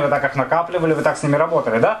знания, вы так их накапливали, вы так с ними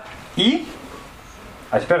работали, да?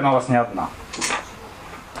 А теперь она у вас не одна.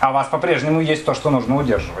 А у вас по-прежнему есть то, что нужно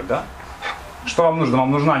удерживать, да? Что вам нужно?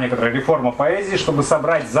 Вам нужна некоторая реформа поэзии, чтобы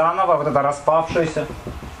собрать заново вот это распавшееся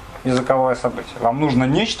языковое событие. Вам нужно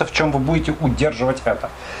нечто, в чем вы будете удерживать это.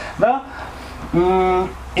 Да?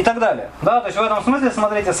 И так далее. Да? То есть в этом смысле,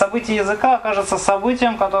 смотрите, событие языка окажется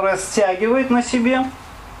событием, которое стягивает на себе,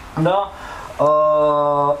 да,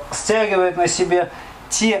 стягивает на себе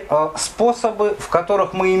те способы, в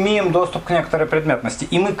которых мы имеем доступ к некоторой предметности.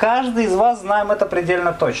 И мы, каждый из вас, знаем это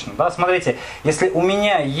предельно точно. Да? Смотрите, если у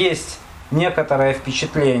меня есть некоторое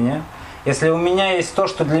впечатление, если у меня есть то,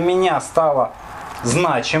 что для меня стало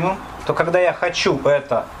значимым, то когда я хочу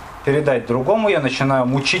это передать другому, я начинаю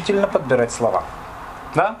мучительно подбирать слова.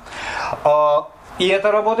 Да? И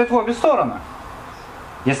это работает в обе стороны.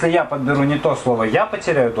 Если я подберу не то слово, я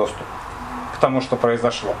потеряю доступ к тому, что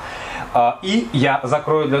произошло. И я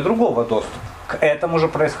закрою для другого доступ к этому же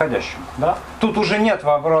происходящему. Да? Тут уже нет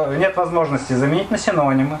возможности заменить на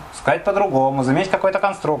синонимы, сказать по-другому, заменить какой-то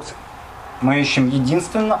конструкцией. Мы ищем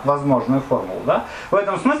единственно возможную формулу. Да? В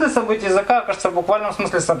этом смысле событие языка окажется в буквальном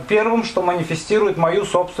смысле первым, что манифестирует мою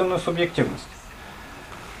собственную субъективность.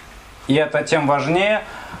 И это тем важнее,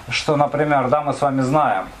 что, например, да, мы с вами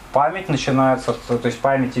знаем, память начинается, то есть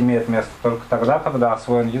память имеет место только тогда, когда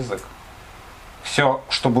освоен язык. Все,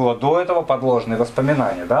 что было до этого, подложные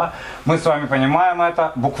воспоминания. Да? Мы с вами понимаем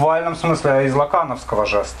это в буквальном смысле из лакановского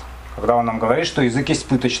жеста. Когда он нам говорит, что язык есть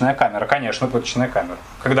пыточная камера. Конечно, пыточная камера.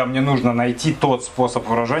 Когда мне нужно найти тот способ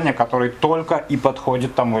выражения, который только и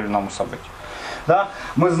подходит тому или иному событию. Да?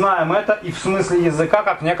 Мы знаем это и в смысле языка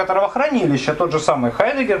как некоторого хранилища. Тот же самый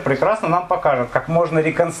Хайдеггер прекрасно нам покажет, как можно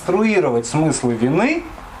реконструировать смыслы вины,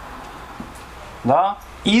 да,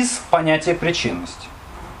 из понятия причинности.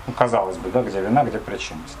 Ну, казалось бы, да, где вина, где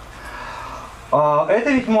причинность. Это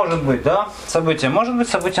ведь может быть, да, событие, может быть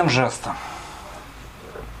событием жеста.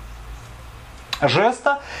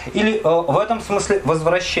 Жеста или в этом смысле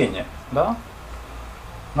возвращения. Да?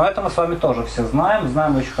 Но это мы с вами тоже все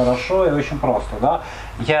знаем очень хорошо и очень просто. Да?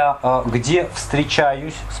 Я где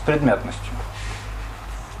встречаюсь с предметностью?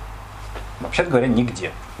 Вообще-то говоря,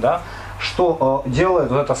 нигде. Да? Что делает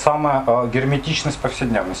вот эта самая герметичность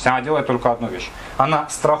повседневности? Она делает только одну вещь. Она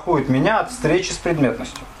страхует меня от встречи с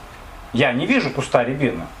предметностью. Я не вижу куста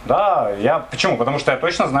рябины. Да? Почему? Потому что я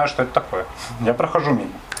точно знаю, что это такое. Я прохожу мимо.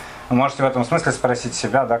 Вы можете в этом смысле спросить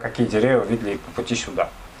себя, да, какие деревья видели по пути сюда.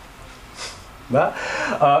 Да?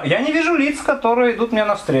 Я не вижу лиц, которые идут мне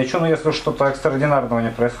навстречу. Но если что-то экстраординарного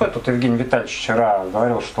не происходит, вот Евгений Витальевич вчера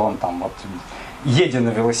говорил, что он там вот едет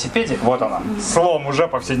на велосипеде. Вот она, слом уже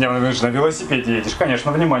повседневно, на велосипеде едешь.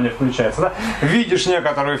 Конечно, внимание включается. Да? Видишь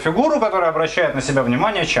некоторую фигуру, которая обращает на себя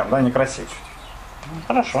внимание чем? Да, некрасиво.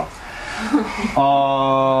 Хорошо.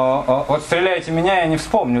 Вот стреляйте меня, я не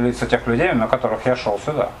вспомню лица тех людей, на которых я шел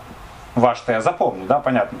сюда. Ваш-то я запомню, да,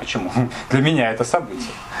 понятно почему. Для меня это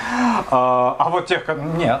событие. А вот тех,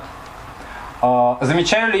 нет.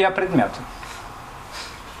 Замечаю ли я предметы?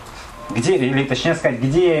 Где, или точнее сказать,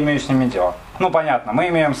 где я имею с ними дело? Ну, понятно, мы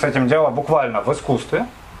имеем с этим дело буквально в искусстве.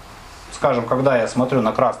 Скажем, когда я смотрю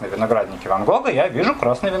на красные виноградники Ван Гога, я вижу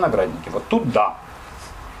красные виноградники. Вот тут да.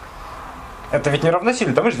 Это ведь не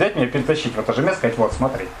равносильно. Ты можешь взять меня и перетащить в это же место и сказать, вот,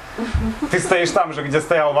 смотри. Ты стоишь там же, где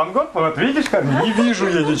стоял Ван Гог, вот видишь, не вижу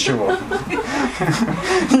я ничего.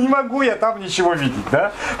 Не могу я там ничего видеть,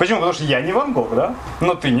 да? Почему? Потому что я не Ван Гог, да?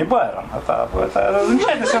 Но ты не Байрон. Это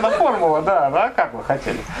замечательная совершенно формула, да, как вы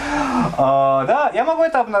хотели. Да, я могу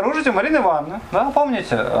это обнаружить у Марины Ивановны, да,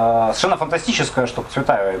 помните? Совершенно фантастическая штука,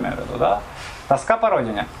 Цветаева, я имею в виду, да? Тоска по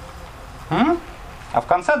родине. А в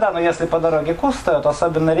конце, да, но если по дороге куст встает,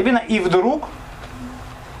 особенно рябина, и вдруг,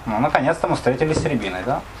 ну, наконец-то мы встретились с рябиной,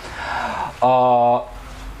 да?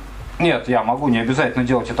 Нет, я могу не обязательно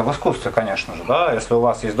делать это в искусстве, конечно же, да. Если у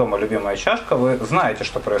вас есть дома любимая чашка, вы знаете,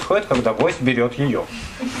 что происходит, когда гость берет ее.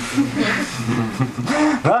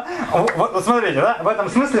 Да? Вот смотрите, да, в этом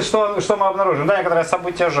смысле, что мы обнаружим? Да, некоторое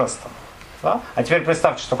событие жеста. Да? А теперь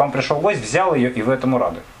представьте, что к вам пришел гость, взял ее, и вы этому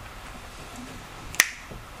рады.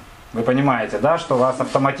 Вы понимаете, да, что у вас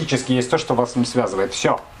автоматически есть то, что вас с ним связывает.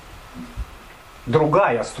 Все.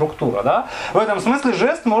 Другая структура, да? В этом смысле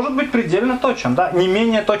жест может быть предельно точен, да? Не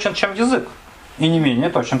менее точен, чем язык. И не менее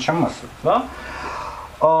точен, чем мысль, да?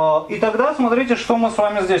 И тогда смотрите, что мы с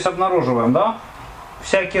вами здесь обнаруживаем, да?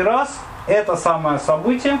 Всякий раз это самое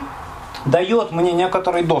событие дает мне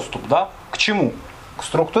некоторый доступ, да? К чему? К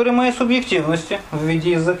структуре моей субъективности в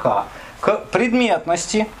виде языка, к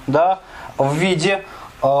предметности, да? В виде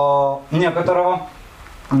некоторой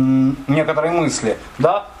мысли,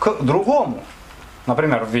 да? К другому.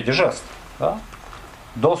 Например, в виде жеста. Да?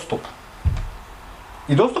 Доступ.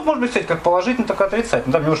 И доступ может быть, кстати, как положительный, так и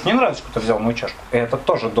отрицательный. Да, мне уж не нравится, что ты взял мою чашку. И это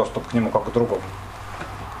тоже доступ к нему, как к другому.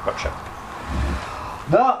 Вообще.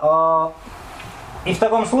 Да, и в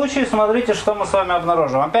таком случае, смотрите, что мы с вами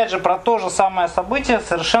обнаружим. Опять же, про то же самое событие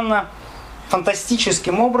совершенно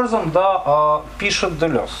фантастическим образом, да, пишет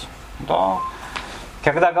Делез. Да.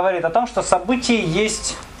 Когда говорит о том, что событие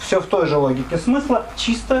есть все в той же логике смысла,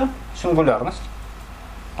 чистая сингулярность.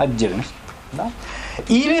 Отдельность, да?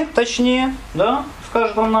 Или, точнее, да,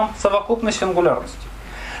 скажет он нам, совокупность сингулярности.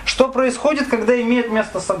 Что происходит, когда имеет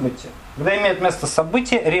место событие? Когда имеет место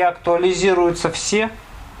событие, реактуализируются все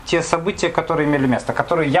те события, которые имели место,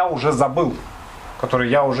 которые я уже забыл, которые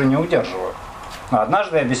я уже не удерживаю.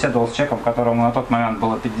 Однажды я беседовал с человеком, которому на тот момент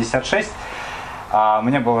было 56, а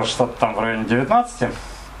мне было что-то там в районе 19.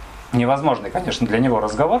 Невозможный, конечно, для него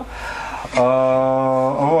разговор.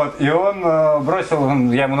 Вот, и он бросил,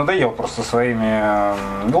 я ему надоел просто своими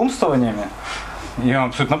умствованиями, и он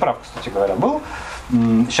абсолютно прав, кстати говоря, был.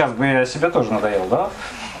 Сейчас бы я себе тоже надоел, да?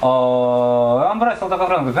 Он бросил такой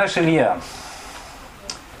фразу, говорит: знаешь, Илья,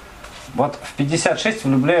 вот в 56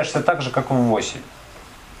 влюбляешься так же, как в 8.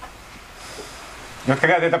 И вот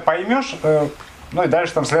когда ты это поймешь, ну и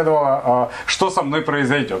дальше там следовало, что со мной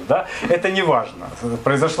произойдет, да? Это не важно.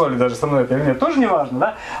 Произошло ли даже со мной это или нет, тоже не важно,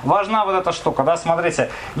 да? Важна вот эта штука, да?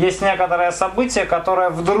 Смотрите, есть некоторое событие, которое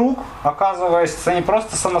вдруг оказывается не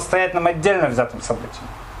просто самостоятельным, отдельно взятым событием.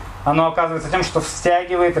 Оно оказывается тем, что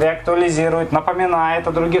стягивает, реактуализирует, напоминает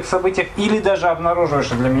о других событиях или даже обнаруживает,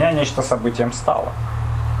 что для меня нечто событием стало.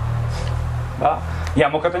 Да? Я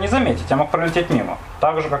мог это не заметить, я мог пролететь мимо.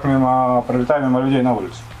 Так же, как пролетаю мимо людей на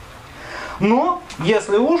улице. Но,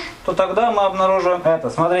 если уж, то тогда мы обнаруживаем это.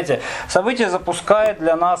 Смотрите, событие запускает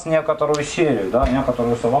для нас некоторую серию, да,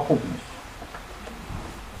 некоторую совокупность.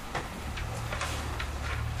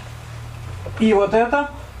 И вот это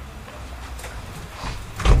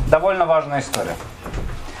довольно важная история.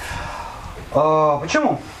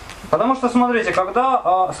 Почему? Потому что, смотрите,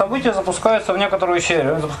 когда события запускаются в некоторую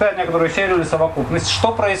серию, запускают некоторую серию или совокупность,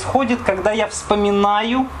 что происходит, когда я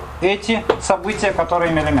вспоминаю эти события,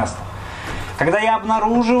 которые имели место? Когда я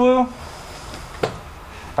обнаруживаю,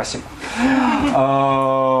 спасибо,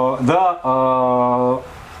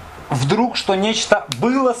 вдруг, что нечто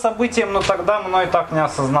было событием, но тогда мной так не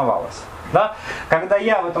осознавалось. Да? Когда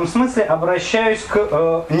я в этом смысле обращаюсь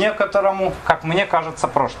к некоторому, как мне кажется,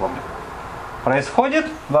 прошлому. Происходит,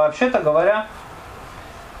 вообще-то говоря,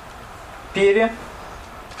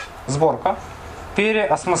 пересборка,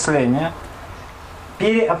 переосмысление,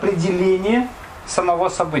 переопределение самого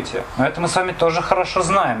события. Но это мы с вами тоже хорошо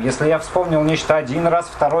знаем. Если я вспомнил нечто один раз,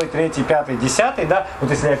 второй, третий, пятый, десятый, да, вот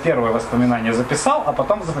если я первое воспоминание записал, а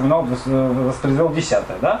потом воспроизвел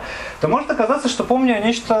десятое, да, то может оказаться, что помню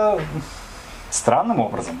нечто странным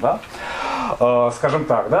образом, да, скажем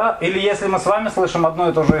так, да, или если мы с вами слышим одну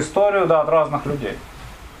и ту же историю, да, от разных людей.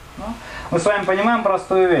 Да? Мы с вами понимаем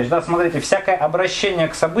простую вещь, да, смотрите, всякое обращение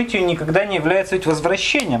к событию никогда не является ведь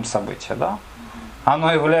возвращением события, да.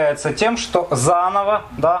 Оно является тем, что заново,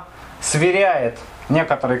 да, сверяет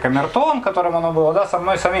некоторый камертон, которым оно было, да, со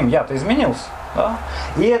мной самим. Я-то изменился. Да?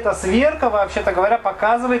 И эта сверка, вообще-то говоря,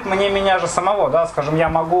 показывает мне меня же самого. Да? Скажем, я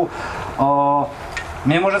могу...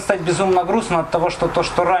 мне может стать безумно грустно от того, что то,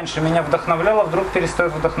 что раньше меня вдохновляло, вдруг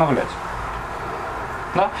перестает вдохновлять.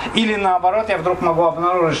 Да? Или наоборот, я вдруг могу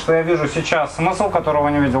обнаружить, что я вижу сейчас смысл, которого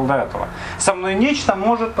не видел до этого. Со мной нечто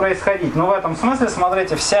может происходить. Но в этом смысле,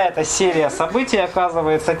 смотрите, вся эта серия событий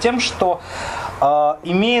оказывается тем, что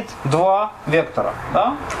имеет два вектора.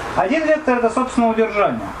 Да? Один вектор — это, собственно,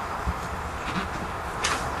 удержание.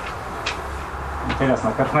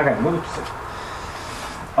 Интересно, как ногами буду писать.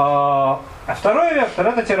 А второй вектор —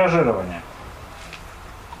 это тиражирование.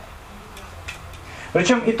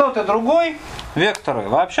 Причем и тот, и другой векторы,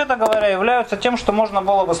 вообще-то говоря, являются тем, что можно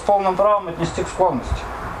было бы с полным правом отнести к склонности.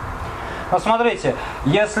 Но смотрите,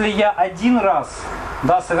 если я один раз,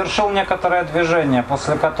 да, совершил некоторое движение,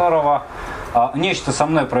 после которого нечто со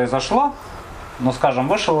мной произошло, ну, скажем,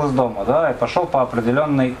 вышел из дома, да, и пошел по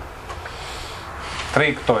определенной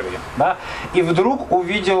траектории, да, и вдруг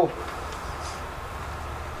увидел,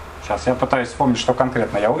 сейчас я пытаюсь вспомнить, что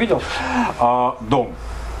конкретно я увидел, дом,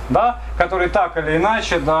 да, который так или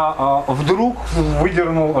иначе, да, вдруг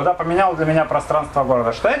выдернул, да, поменял для меня пространство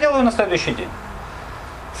города. Что я делаю на следующий день?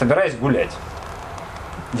 Собираюсь гулять.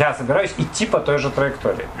 Я собираюсь идти по той же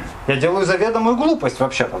траектории. Я делаю заведомую глупость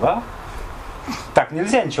вообще-то, да? Так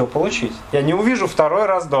нельзя ничего получить. Я не увижу второй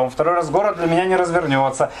раз дом, второй раз город для меня не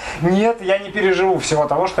развернется. Нет, я не переживу всего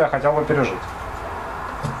того, что я хотел бы пережить.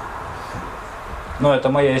 Но это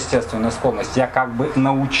моя естественная склонность. Я как бы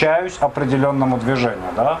научаюсь определенному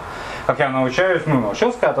движению, да? Как я научаюсь,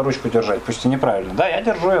 научился когда-то ручку держать, пусть и неправильно, да? Я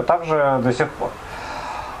держу ее так же до сих пор.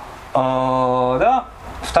 Да?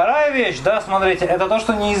 Вторая вещь, да, смотрите, это то,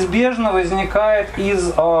 что неизбежно возникает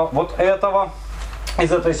из вот этого,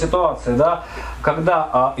 из этой ситуации, да?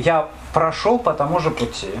 Когда я прошел по тому же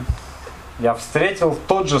пути, я встретил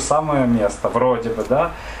тот же самое место, вроде бы,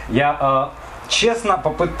 да? Я честно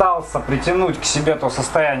попытался притянуть к себе то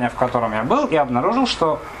состояние, в котором я был, и обнаружил,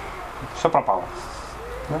 что все пропало.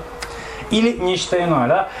 Да? Или нечто иное.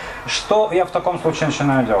 Да? Что я в таком случае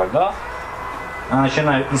начинаю делать? Да? Я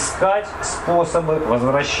начинаю искать способы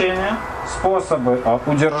возвращения, способы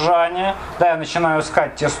удержания. Да, я начинаю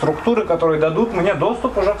искать те структуры, которые дадут мне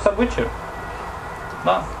доступ уже к событию.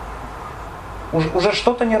 Да? Уже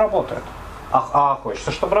что-то не работает.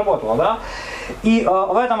 Хочется, чтобы работало, да? И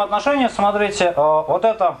в этом отношении, смотрите, вот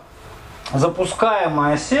эта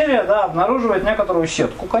запускаемая серия, да, обнаруживает некоторую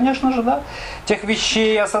сетку, конечно же, да, тех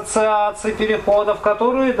вещей, ассоциаций, переходов,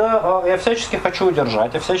 которые, да, я всячески хочу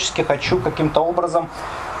удержать, я всячески хочу каким-то образом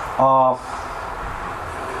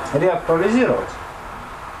реактуализировать.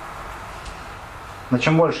 Но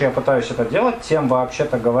чем больше я пытаюсь это делать, тем,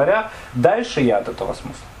 вообще-то говоря, дальше я от этого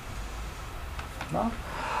смысла. Да?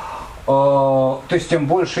 То есть тем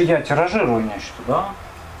больше я тиражирую нечто, да?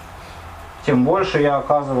 Тем больше я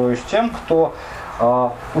оказываюсь тем, кто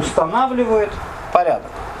устанавливает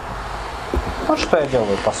порядок. Вот что я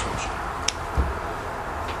делаю по сути.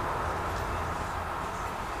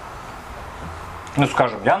 Ну,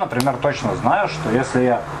 скажем, я, например, точно знаю, что если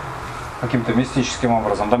я каким-то мистическим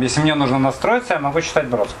образом, там, если мне нужно настроиться, я могу читать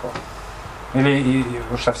Бродского. Или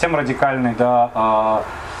совсем радикальный, да,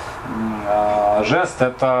 жест —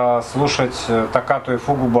 это слушать токкату и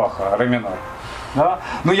фугу Баха, ре минор. Да?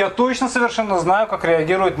 Но я точно совершенно знаю, как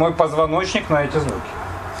реагирует мой позвоночник на эти звуки.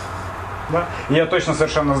 Да? И я точно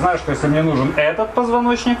совершенно знаю, что если мне нужен этот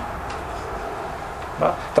позвоночник,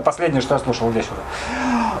 да, это последнее, что я слушал здесь уже,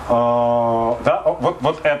 да,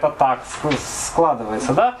 вот это так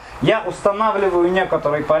складывается. Да? Я устанавливаю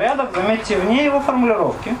некоторый порядок, заметьте, вне его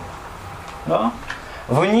формулировки. Да?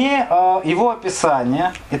 Вне его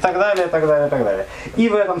описания и так далее, и так далее, и так далее. И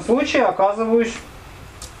в этом случае оказываюсь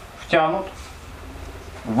втянут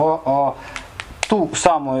в ту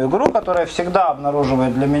самую игру, которая всегда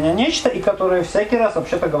обнаруживает для меня нечто и которая всякий раз,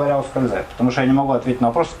 вообще-то говоря, ускользает. Потому что я не могу ответить на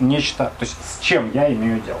вопрос нечто, то есть с чем я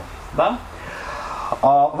имею дело. Да?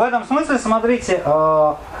 В этом смысле, смотрите,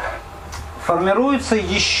 формируются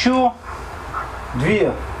еще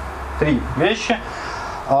 2-3 вещи,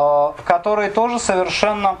 которые тоже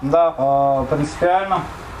совершенно, да, принципиально,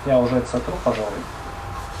 я уже это сотру, пожалуй,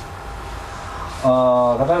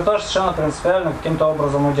 которые тоже совершенно принципиально каким-то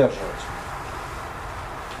образом удерживать.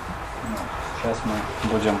 Сейчас мы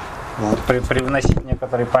будем привносить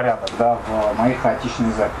некоторый порядок, да, в мои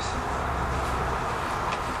хаотичные записи.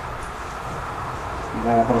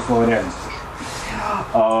 Да, я про слово реальность пишу.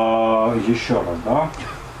 Еще раз, да.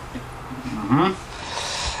 Угу.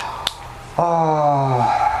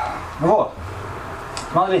 Вот,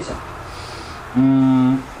 смотрите,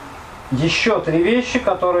 еще 3 вещи,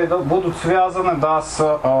 которые будут связаны, да,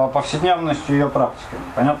 с повседневностью ее практики.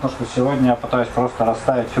 Понятно, что сегодня я пытаюсь просто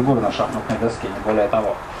расставить фигуры на шахматной доске, не более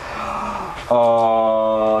того.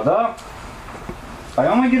 Да,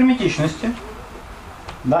 помимо герметичности,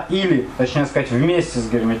 да, или, точнее сказать, вместе с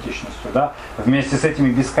герметичностью, да, вместе с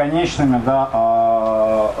этими бесконечными, да,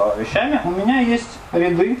 вещами, у меня есть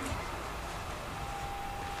ряды,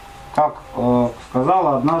 как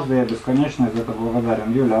сказала однажды, я бесконечно за это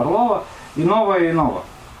благодарен, Юлия Орлова, иного и иного.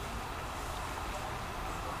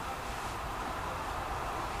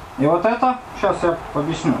 И вот это, сейчас я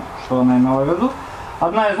объясню, что она имела в виду,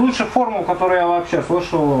 одна из лучших формул, которую я вообще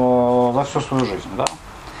слышал за всю свою жизнь, да.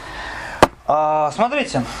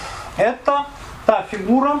 Смотрите, это та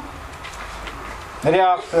фигура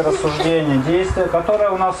реакции, рассуждения, действия,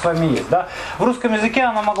 которая у нас с вами есть. Да? В русском языке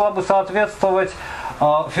она могла бы соответствовать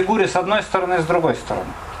фигуре с одной стороны и с другой стороны.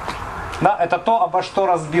 Да? Это то, обо что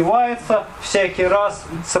разбивается всякий раз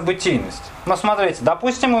событийность. Но смотрите,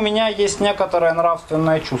 допустим, у меня есть некоторое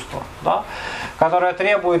нравственное чувство, да? Которое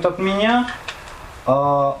требует от меня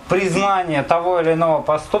признания того или иного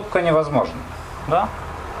поступка невозможным. Да?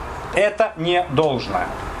 Это не должное.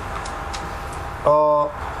 Что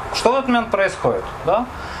в этот момент происходит? Да?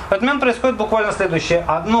 В этот момент происходит буквально следующее.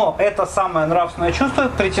 Одно, это самое нравственное чувство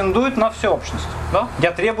претендует на всеобщность. Да?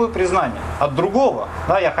 Я требую признания от другого.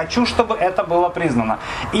 Да? Я хочу, чтобы это было признано.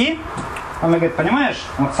 И он мне говорит, понимаешь,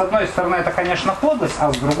 вот с одной стороны это, конечно, подлость,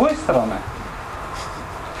 а с другой стороны...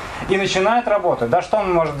 И начинает работать. Да? Что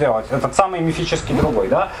он может делать? Этот самый мифический другой.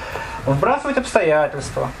 Да? Вбрасывать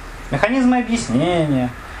обстоятельства, механизмы объяснения,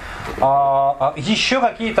 еще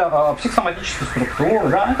какие-то психосоматические структуры,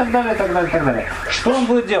 да, и так далее, и так далее, и так далее. Что он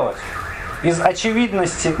будет делать? Из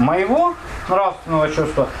очевидности моего нравственного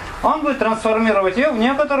чувства он будет трансформировать ее в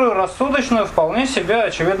некоторую рассудочную, вполне себе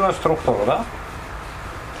очевидную структуру. Да?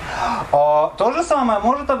 То же самое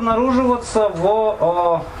может обнаруживаться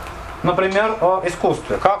в, например,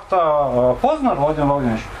 искусстве. Как-то Познер, Владимир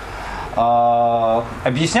Владимирович,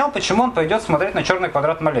 объяснял, почему он пойдет смотреть на черный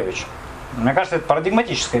квадрат Малевича. Мне кажется, это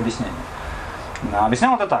парадигматическое объяснение.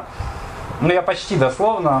 Объяснял это так. Ну, я почти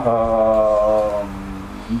дословно, то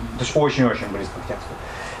есть очень-очень близко к тексту.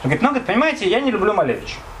 Он говорит, ну, говорит, понимаете, я не люблю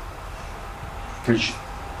Малевича. Отлично.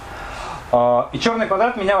 И черный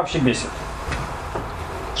квадрат меня вообще бесит.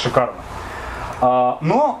 Шикарно.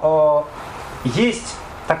 Но есть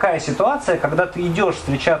такая ситуация, когда ты идешь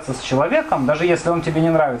встречаться с человеком, даже если он тебе не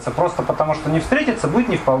нравится, просто потому что не встретиться будет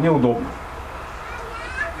не вполне удобно.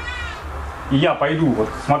 И я пойду вот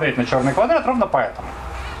смотреть на черный квадрат ровно поэтому.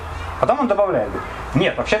 Потом он добавляет, говорит,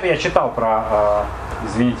 нет, вообще-то я читал про,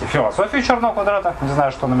 извините, философию черного квадрата, не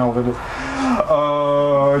знаю, что он имел в виду,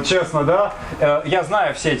 честно, да, я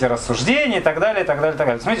знаю все эти рассуждения и так далее, и так далее, и так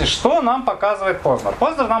далее. Смотрите, что нам показывает Познер?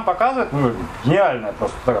 Познер нам показывает, ну, гениальное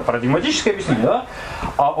просто такое парадигматическое объяснение, да,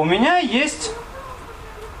 а у меня есть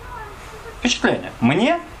впечатление,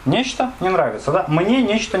 мне нечто не нравится, да, мне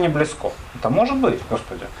нечто не близко. Это может быть,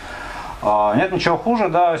 господи. Нет ничего хуже,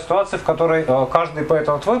 да, ситуации, в которой каждый поэт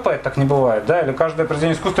это твой поэт, так не бывает, да, или каждое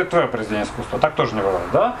произведение искусства это твое произведение искусства, так тоже не бывает,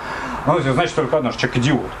 да. Ну, это значит только одно, что человек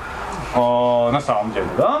идиот, на самом деле,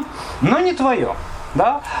 да, но не твое,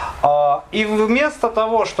 да. И вместо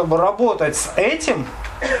того, чтобы работать с этим,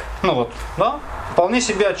 ну вот, да, вполне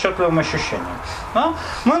себе отчетливым ощущением, да,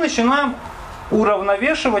 мы начинаем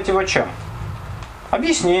уравновешивать его чем?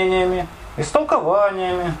 Объяснениями,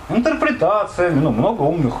 истолкованиями, интерпретациями, ну, много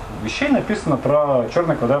умных вещей написано про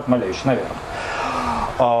черный квадрат Малевича, наверное.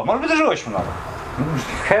 Может быть, даже очень много.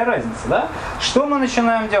 Какая разница, да? Что мы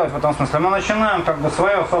начинаем делать в этом смысле? Мы начинаем как бы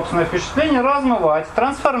свое собственное впечатление размывать,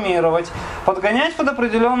 трансформировать, подгонять под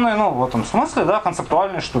определенные, ну, в этом смысле, да,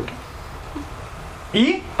 концептуальные штуки.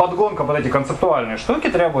 И подгонка под эти концептуальные штуки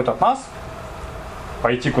требует от нас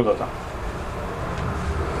пойти куда-то.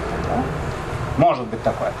 Да? Может быть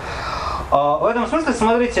такое. В этом смысле,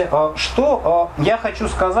 смотрите, что я хочу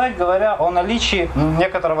сказать, говоря о наличии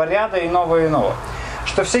некоторого ряда иного и иного.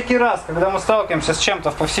 Что всякий раз, когда мы сталкиваемся с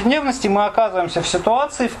чем-то в повседневности, мы оказываемся в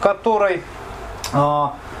ситуации, в которой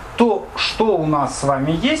то, что у нас с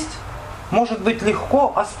вами есть, может быть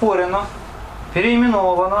легко оспорено,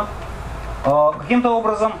 переименовано, каким-то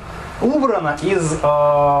образом убрано из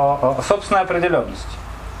собственной определенности.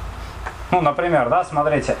 Ну, например, да,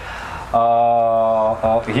 смотрите,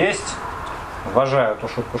 есть... Уважаю эту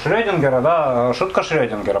шутку Шрёдингера, да, шутка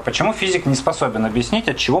Шрёдингера. Почему физик не способен объяснить,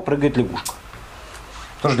 от чего прыгает лягушка?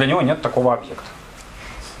 Потому что для него нет такого объекта.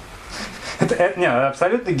 Это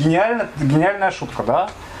абсолютно гениальная шутка, да?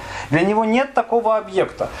 Для него нет такого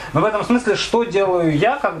объекта. Но в этом смысле, что делаю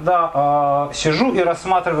я, когда сижу и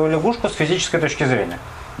рассматриваю лягушку с физической точки зрения?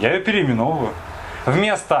 Я ее переименовываю.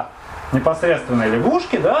 Вместо непосредственной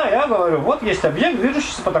лягушки, да, я говорю, вот есть объект,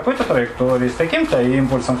 движущийся по такой-то траектории, с таким-то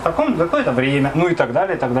импульсом, в такое-то время, ну и так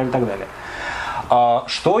далее, и так далее, и так далее.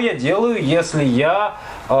 Что я делаю, если я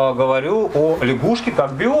говорю о лягушке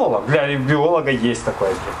как биолог? Для биолога есть такой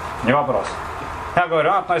объект, не вопрос. Я говорю,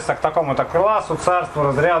 он относится к такому-то классу, царству,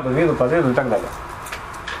 разряду, виду, подвиду и так далее.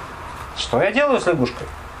 Что я делаю с лягушкой?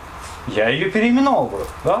 Я ее переименовываю.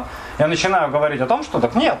 Да? Я начинаю говорить о том, что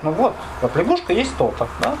так нет, ну вот лягушка есть то-то.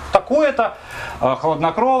 Да? Такое-то,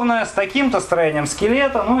 хладнокровное, с таким-то строением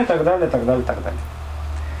скелета, ну и так далее, так далее, так далее.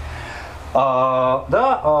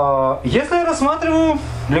 Если я рассматриваю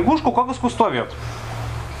лягушку как искусствовед,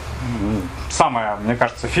 самое, мне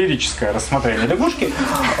кажется, феерическое рассмотрение лягушки,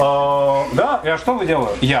 я что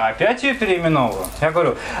делаю? Я опять ее переименовываю. Я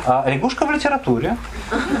говорю, лягушка в литературе,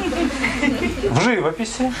 в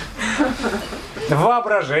живописи, в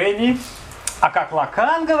воображении. А как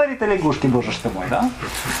Лакан говорит о лягушке, боже ж ты мой, да?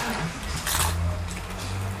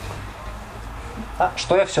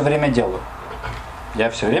 Что я все время делаю? Я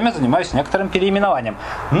все время занимаюсь некоторым переименованием.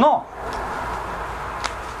 Но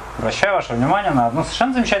обращаю ваше внимание на одну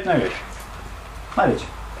совершенно замечательную вещь. Смотрите.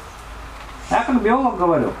 Я как биолог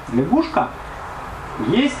говорю, лягушка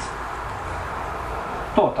есть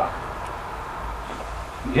то-то.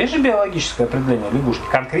 Есть же биологическое определение лягушки,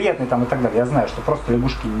 конкретный там и так далее. Я знаю, что просто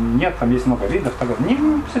лягушки нет, там есть много видов, так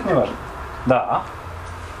далее. Это не важно. Да.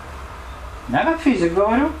 Я как физик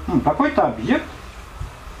говорю, такой-то объект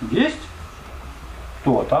есть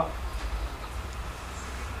то-то.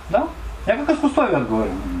 Да? Я как искусствовед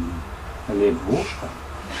говорю. Лягушка.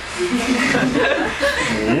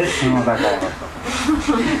 Есть, ну такая вот.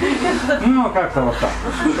 Ну, как-то вот так.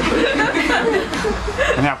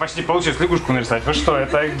 У меня почти получилось лягушку нарисовать. Вы что,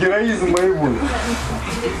 это героизм моей воли.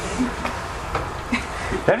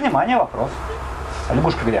 Теперь, внимание, вопрос. А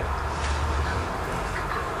лягушка где?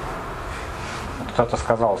 Кто-то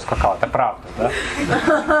сказал, скакал. Это правда, да?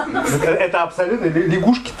 Это абсолютно...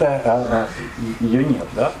 Лягушки-то ее нет,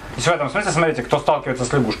 да? То есть в этом смысле, смотрите, кто сталкивается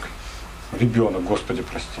с лягушкой? Ребенок, господи,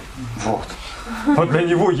 прости. Вот. Вот для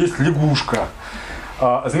него есть лягушка.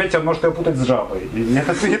 Заметьте, он может ее путать с жабой.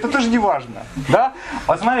 Это тоже не важно. Да?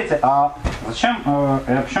 Вот смотрите, почему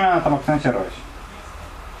я на этом акцентируюсь?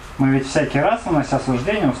 Мы ведь всякий раз, унося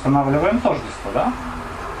суждение, устанавливаем тождество, да?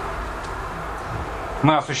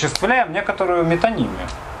 Мы осуществляем некоторую метонимию.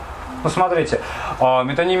 Посмотрите,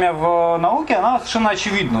 метонимия в науке, она совершенно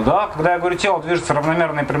очевидна, да? Когда я говорю, тело движется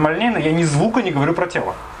равномерно и прямолинейно, я ни звука не говорю про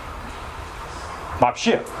тело.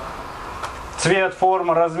 Вообще. Цвет,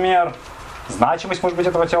 форма, размер, значимость, может быть,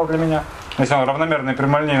 этого тела для меня. Если он равномерно и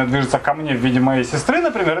прямолинейно движется ко мне в виде моей сестры,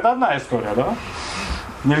 например, это одна история, да?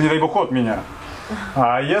 Или, не дай бог, от меня.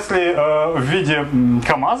 А если в виде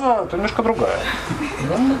КамАЗа, то немножко другая.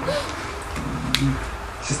 Да?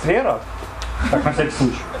 Сестре рад. Так, на всякий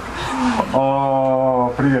случай.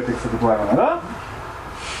 Привет, кстати, Пламена, да?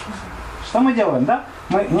 Что мы делаем, да?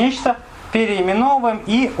 Мы нечто переименовываем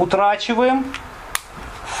и утрачиваем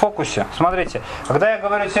в фокусе. Смотрите, когда я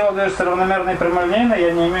говорю тело движется равномерно и прямолинейно,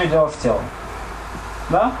 я не имею дела с телом.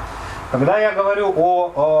 Да? Когда я говорю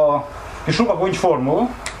пишу какую-нибудь формулу,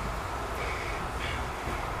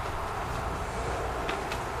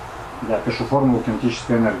 я пишу формулу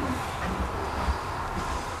кинетической энергии.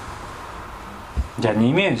 Я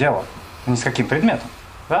не имею дела ни с каким предметом.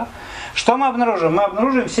 Да? Что мы обнаруживаем? Мы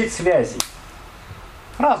обнаруживаем сеть связей.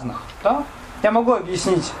 Разных. Да? Я могу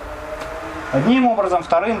объяснить одним образом,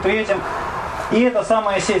 вторым, третьим. И эта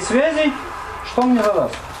самая сеть связей, что мне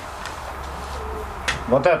задаст?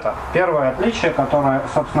 Вот это первое отличие, которое,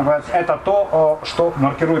 собственно говоря, это то, что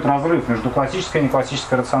маркирует разрыв между классической и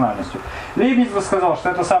неклассической рациональностью. Лейбниц бы сказал, что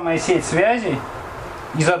эта самая сеть связей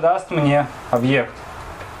и задаст мне объект.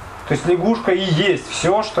 То есть лягушка и есть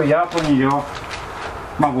все, что я про нее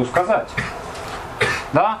могу сказать.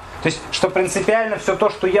 Да? То есть, что принципиально все то,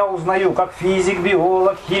 что я узнаю, как физик,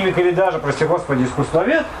 биолог, химик или даже, прости господи,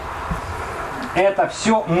 искусствовед, это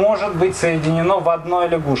все может быть соединено в одной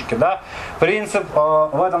лягушке. Да? Принцип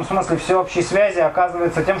в этом смысле всеобщей связи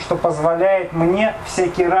оказывается тем, что позволяет мне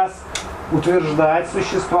всякий раз утверждать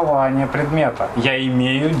существование предмета. Я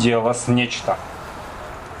имею дело с нечто.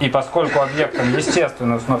 И поскольку объектом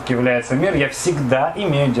естественной установки является мир, я всегда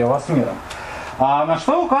имею дело с миром. А на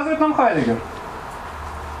что указывает нам Хайдеггер?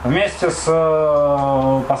 Вместе с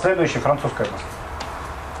последующей французской мыслью.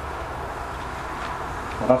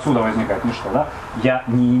 Вот отсюда возникает ничто, да? Я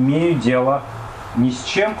не имею дела ни с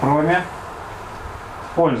чем, кроме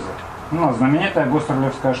пользы. Ну, знаменитая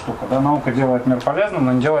густерлевская штука, да? Наука делает мир полезным,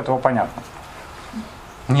 но не делает его понятным.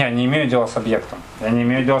 Я не имею дела с объектом, я не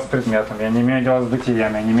имею дела с предметом, я не имею дела с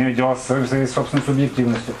бытием, я не имею дела с своей собственной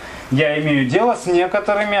субъективностью. Я имею дело с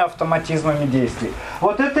некоторыми автоматизмами действий.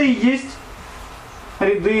 Вот это и есть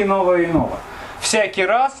ряды иного и иного. всякий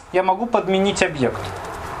раз я могу подменить объект.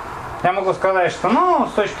 Я могу сказать, что, ну,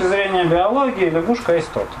 с точки зрения биологии, лягушка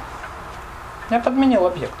есть тот. Я подменил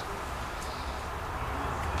объект.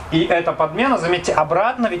 И эта подмена, заметьте,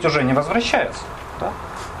 обратно ведь уже не возвращается. Да?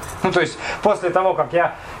 Ну, то есть, после того, как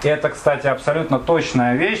я... И это, кстати, абсолютно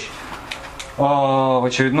точная вещь. В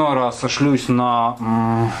очередной раз сошлюсь на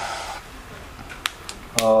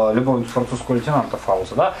любовницу французского лейтенанта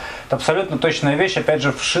Фауса. Да? Это абсолютно точная вещь, опять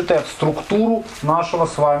же, вшитая в структуру нашего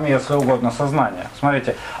с вами, если угодно, сознания.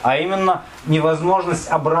 Смотрите, а именно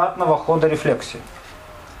невозможность обратного хода рефлексии.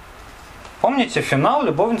 Помните финал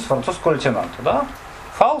любовницы французского лейтенанта? Да?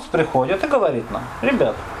 Фаус приходит и говорит нам: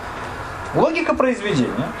 ребят, логика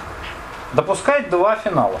произведения допускает два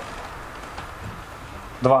финала.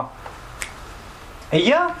 Два. И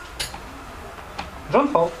я, Джон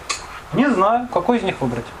Фаус, не знаю, какой из них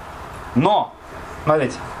выбрать. Но,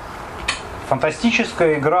 смотрите,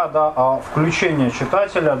 фантастическая игра, да, включение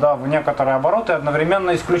читателя, да, в некоторые обороты,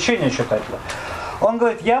 одновременно исключение читателя. Он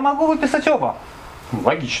говорит: я могу выписать оба.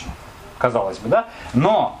 Логично, казалось бы, да?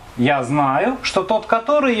 Но я знаю, что тот,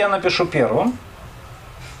 который я напишу первым,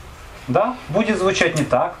 да, будет звучать не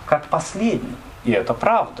так, как последний. И это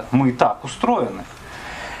правда. Мы так устроены.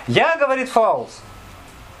 Я, говорит Фаус,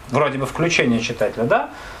 вроде бы включение читателя, да,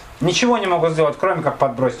 ничего не могу сделать, кроме как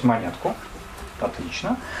подбросить монетку.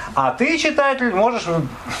 Отлично. А ты, читатель, можешь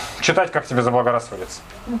читать, как тебе заблагорассудится.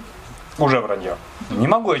 Уже вранье. Не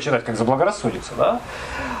могу я читать, как заблагорассудится, да?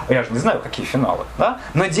 Я же не знаю, какие финалы, да?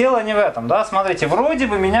 Но дело не в этом, да? Смотрите, вроде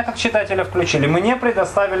бы меня как читателя включили, мне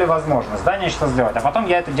предоставили возможность, да, нечто сделать, а потом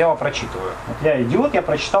я это дело прочитываю. Вот я идиот, я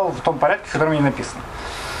прочитал в том порядке, в котором не написано.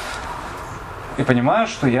 И понимаю,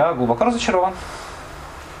 что я глубоко разочарован.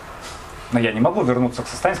 Но я не могу вернуться к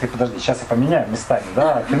состоянию и сказать: подожди, сейчас я поменяю местами,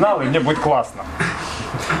 да, финал, и мне будет классно.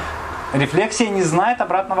 Рефлексия не знает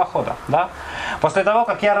обратного хода, да? После того,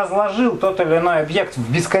 как я разложил тот или иной объект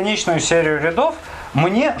в бесконечную серию рядов,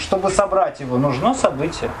 мне, чтобы собрать его, нужно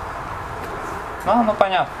событие. Ну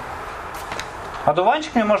понятно.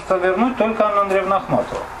 Одуванчик мне может вернуть только Анна Андреевна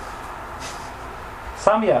Ахматова.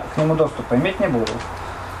 Сам я к нему доступа иметь не буду.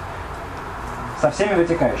 Со всеми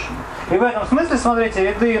вытекающими. И в этом смысле,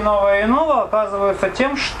 смотрите, ряды иного и иного оказываются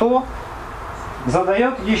тем, что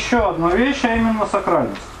задает еще одну вещь, а именно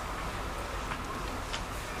сакральность.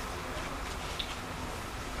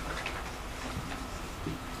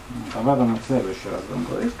 Об этом мы в следующий раз будем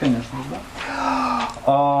говорить, конечно же.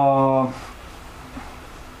 Да?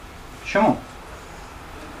 Почему?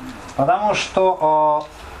 Потому что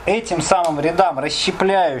этим самым рядам,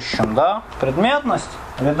 расщепляющим, да, предметность,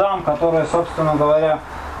 рядам, которые, собственно говоря,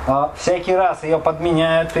 всякий раз ее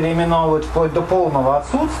подменяют, переименовывают вплоть до полного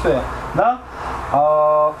отсутствия, да,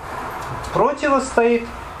 противостоит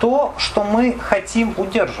то, что мы хотим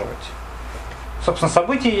удерживать. Собственно,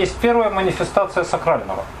 событие есть первая манифестация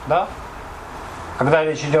сакрального, да? Когда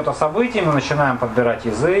речь идет о событии, мы начинаем подбирать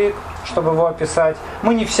язык, чтобы его описать.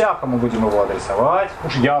 Мы не всякому будем его адресовать,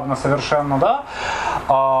 уж явно совершенно,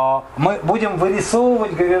 да? Мы будем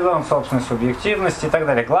вырисовывать горизонт собственной субъективности и так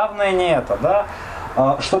далее. Главное не это, да?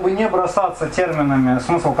 Чтобы не бросаться терминами,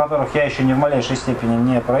 смысл которых я еще ни в малейшей степени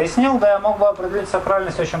не прояснил, да, я мог бы определить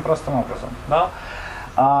сакральность очень простым образом, да?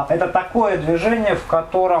 Это такое движение, в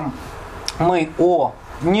котором мы о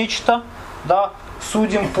нечто, да,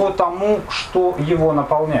 судим по тому, что его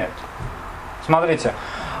наполняет. Смотрите,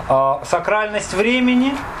 сакральность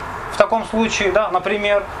времени в таком случае, да,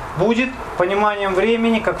 например, будет пониманием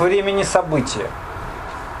времени как времени события.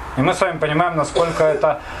 И мы с вами понимаем, насколько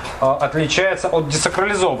это отличается от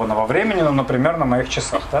десакрализованного времени, ну, например, на моих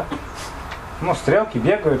часах, да? Ну, стрелки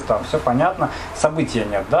бегают, там, все понятно, события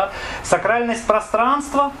нет, да? Сакральность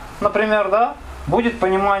пространства, например, да, будет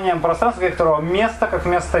пониманием пространства, которого место как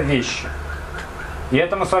место вещи. И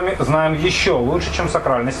это мы с вами знаем еще лучше, чем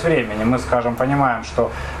сакральность времени. Мы, скажем, понимаем, что,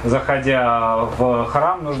 заходя в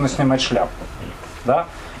храм, нужно снимать шляпу. Да?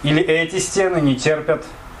 Или эти стены не терпят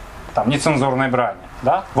там, нецензурной брани.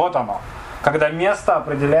 Да? Вот оно. Когда место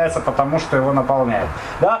определяется по тому, что его наполняет.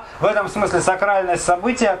 Да? В этом смысле сакральность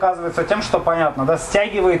события оказывается тем, что, понятно, да,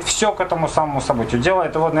 стягивает все к этому самому событию.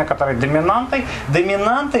 Делает его некоторой доминантой.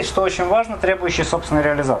 Доминантой, что очень важно, требующей собственной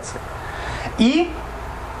реализации. И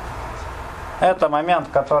это момент,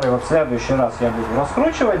 который вот в следующий раз я буду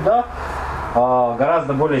раскручивать, да,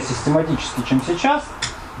 гораздо более систематически, чем сейчас.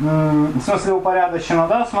 В смысле упорядоченно,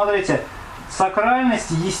 да, смотрите.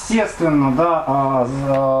 Сакральность, естественно,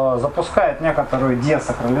 да, запускает некоторую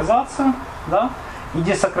десакрализацию, да, и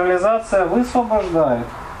десакрализация высвобождает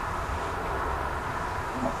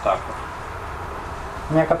вот так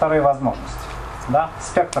вот некоторые возможности, да,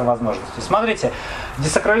 спектр возможностей. Смотрите,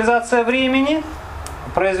 десакрализация времени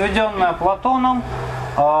произведенное Платоном,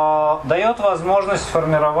 дает возможность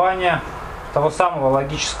формирования того самого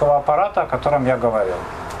логического аппарата, о котором я говорил.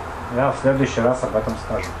 Я в следующий раз об этом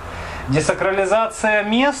скажу. Десакрализация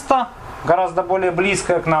места, гораздо более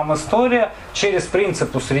близкая к нам история, через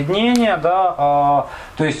принцип усреднения, да,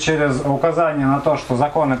 то есть через указание на то, что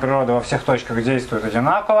законы природы во всех точках действуют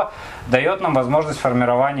одинаково, дает нам возможность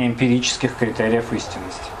формирования эмпирических критериев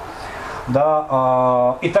истинности.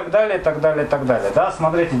 Да, и так далее, и так далее, и так далее. Да,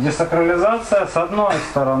 смотрите, десакрализация с одной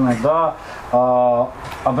стороны, да,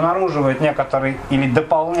 обнаруживает некоторый или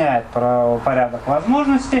дополняет порядок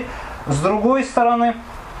возможностей, с другой стороны,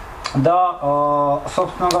 да,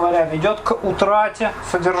 собственно говоря, ведет к утрате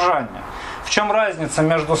содержания. В чем разница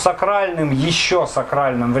между сакральным, еще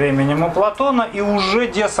сакральным временем у Платона и уже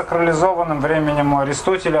десакрализованным временем у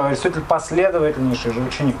Аристотеля? Аристотель последовательнейший же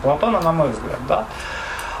ученик Платона, на мой взгляд, да?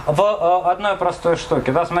 В одной простой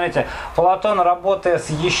штуке, да, смотрите, Платон, работая с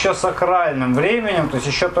еще сакральным временем, то есть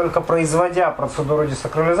еще только производя процедуру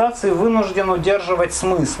десакрализации, вынужден удерживать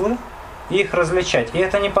смыслы и их различать. И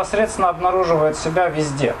это непосредственно обнаруживает себя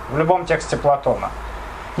везде, в любом тексте Платона.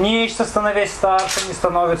 Нечто, становясь старше, не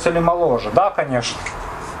становится ли моложе? Да, конечно.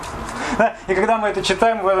 Да? И когда мы это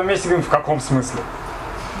читаем, в этом месте говорим, в каком смысле?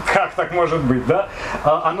 Как так может быть, да?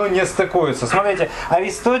 Оно не стыкуется. Смотрите,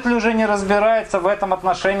 Аристотель уже не разбирается в этом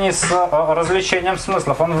отношении с развлечением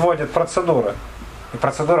смыслов. Он вводит процедуры. И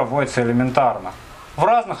процедура вводится элементарно. В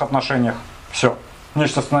разных отношениях все.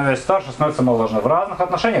 Нечто, становясь старше, становится моложе. В разных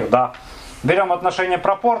отношениях, да. Берем отношение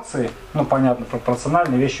пропорции, ну понятно,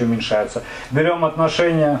 пропорциональные вещи уменьшаются. Берем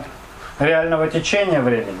отношение реального течения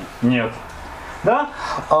времени, нет. Да?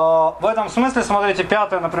 В этом смысле, смотрите,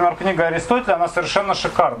 пятая, например, книга Аристотеля, она совершенно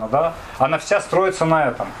шикарна, да? Она вся строится на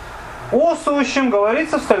этом. О сущем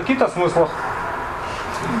говорится в стольких-то смыслах.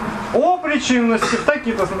 О причинности в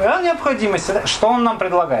таких-то смыслах. О необходимости. Что он нам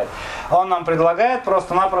предлагает? Он нам предлагает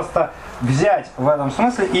просто-напросто взять в этом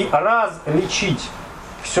смысле и различить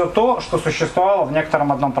все то, что существовало в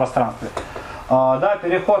некотором одном пространстве. Да,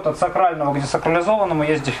 переход от сакрального к десакрализованному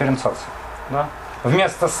есть дифференциация. Да?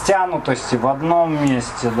 Вместо стянутости в одном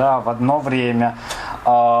месте, да, в одно время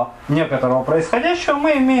некоторого происходящего,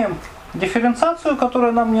 мы имеем дифференциацию,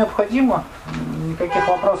 которая нам необходима. Никаких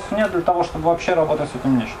вопросов нет для того, чтобы вообще работать с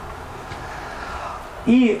этим нечто.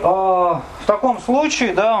 И в таком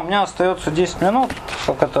случае, да, у меня остается 10 минут,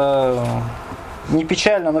 как это не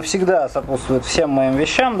печально, но всегда сопутствует всем моим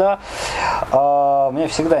вещам, да. Мне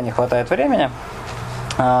всегда не хватает времени.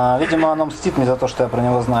 Видимо, оно мстит мне за то, что я про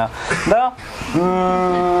него знаю. Да,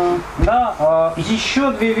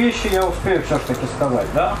 еще две вещи я успею все-таки сказать.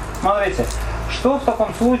 Да? Смотрите, что в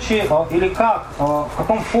таком случае, или как, в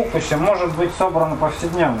каком фокусе может быть собрана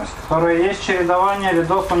повседневность, которая есть чередование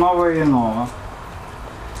рядов иного и иного,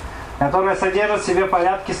 которая содержит в себе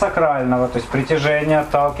порядки сакрального, то есть притяжение,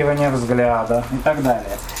 отталкивание, взгляда и так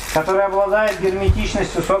далее, которая обладает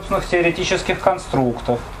герметичностью собственных теоретических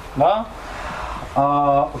конструктов, да?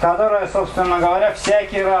 Которая, собственно говоря,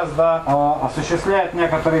 всякий раз, да, осуществляет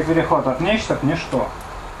некоторый переход от нечто к ничто.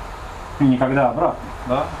 И никогда обратно.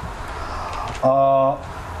 Да?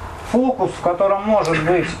 Фокус, в котором может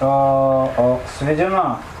быть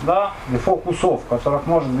сведена, да, и фокусов, в которых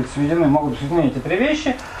могут быть сведены эти три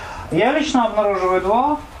вещи, я лично обнаруживаю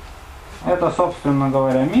два. Это, собственно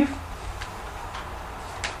говоря, миф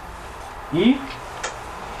и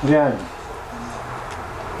реальность.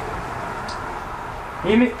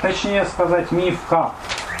 Или, точнее сказать, миф как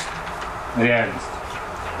реальность.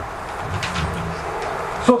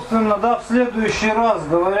 Собственно, да, в следующий раз,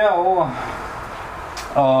 говоря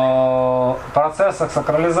о процессах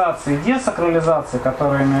сакрализации и десакрализации,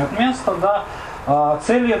 которые имеют место, да,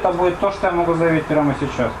 целью это будет то, что я могу заявить прямо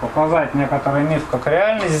сейчас. Показать некоторый миф как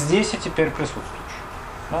реальность здесь и теперь присутствующий.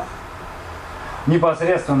 Да?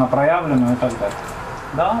 Непосредственно проявленную и так далее.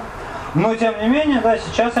 Да? Но, тем не менее, да,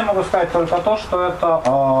 сейчас я могу сказать только то, что это,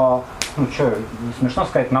 ну что, смешно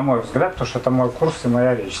сказать, на мой взгляд, потому что это мой курс и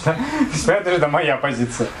моя речь, да? Это же моя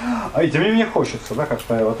позиция. И тем не менее хочется, да,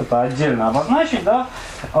 как-то вот это отдельно обозначить, да,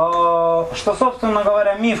 что, собственно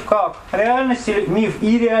говоря, миф как реальность, или миф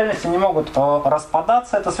и реальность, они могут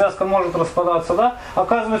распадаться, эта связка может распадаться, да,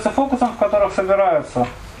 оказывается фокусом, в которых собираются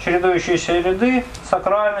чередующиеся ряды,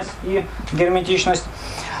 сакральность и герметичность.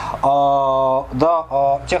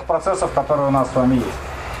 Тех процессов, которые у нас с вами есть.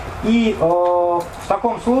 И в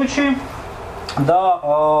таком случае,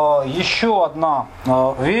 да, еще одна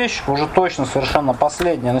вещь, уже точно совершенно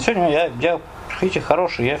последняя. На сегодня я видите,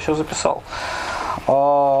 хороший, я все записал.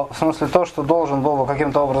 В смысле то, что должен был бы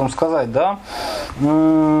каким-то образом сказать, да.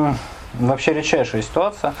 Вообще редчайшая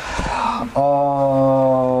ситуация для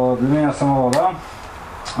меня самого, да.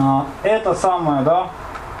 это самое, да,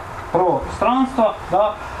 пространство,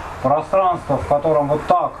 да, пространство, в котором вот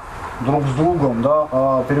так друг с другом,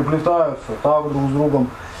 да, переплетаются, так друг с другом,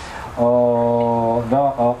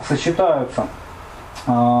 да, сочетаются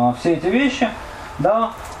все эти вещи,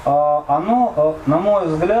 да, оно, на мой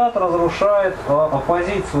взгляд, разрушает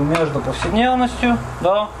оппозицию между повседневностью,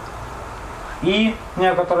 да, и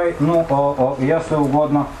некоторой, ну, если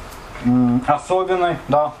угодно, особенной,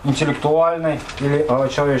 да, интеллектуальной или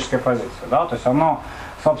человеческой позиции, да, то есть оно,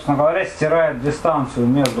 собственно говоря, стирает дистанцию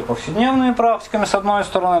между повседневными практиками, с одной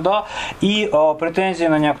стороны, да, и претензии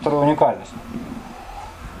на некоторую уникальность.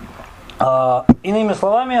 Иными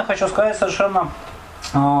словами, я хочу сказать совершенно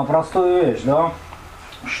простую вещь, да,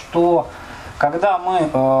 что когда мы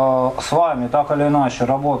с вами так или иначе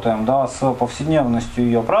работаем, да, с повседневностью и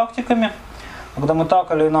ее практиками, когда мы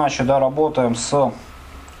так или иначе, да, работаем с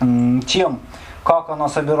тем, как она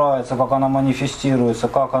собирается, как она манифестируется,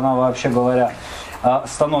 как она, вообще говоря,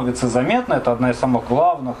 становится заметной, это одна из самых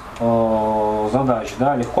главных задач.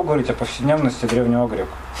 Да? Легко говорить о повседневности древнего грека.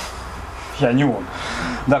 Я не он.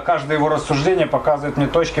 Да, каждое его рассуждение показывает мне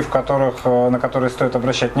точки, на которые стоит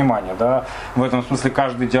обращать внимание. Да? В этом смысле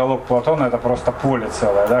каждый диалог Платона это просто поле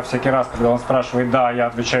целое. Да? Всякий раз, когда он спрашивает «да», я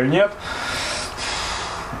отвечаю «нет».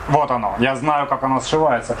 Вот оно, я знаю, как оно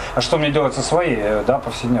сшивается. А что мне делать со своей, да,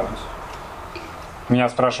 повседневностью? Меня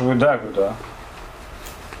спрашивают, да, я говорю, да.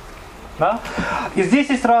 Да? И здесь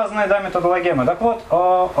есть разные, да, методологемы. Так вот,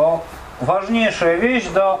 важнейшая вещь,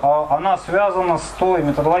 да, она связана с той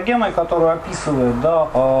методологемой, которую описывает, да,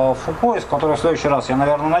 Фуко, с которой в следующий раз я,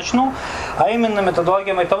 наверное, начну, а именно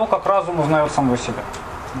методологемой того, как разум узнает самого себя.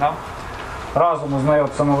 Да? Разум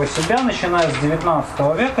узнает самого себя, начиная с 19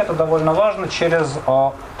 века, это довольно важно, через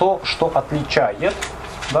то, что отличает,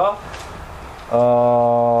 да,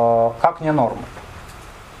 как не норму.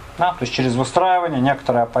 Да, то есть через выстраивание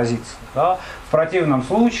некоторой оппозиции. Да. В противном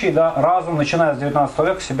случае, да, разум, начиная с 19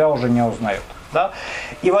 века, себя уже не узнает. Да.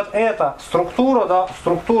 И вот эта структура, да,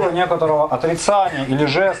 структура некоторого отрицания или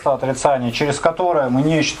жеста отрицания, через которое мы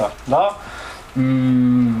нечто, да,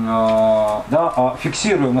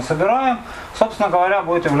 фиксируем и собираем, собственно говоря,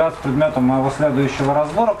 будет являться предметом моего следующего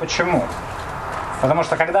разбора. Почему? Потому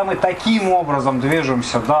что когда мы таким образом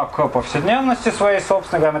движемся, да, к повседневности своей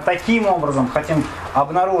собственной, когда мы таким образом хотим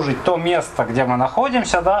обнаружить то место, где мы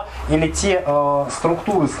находимся, да, или те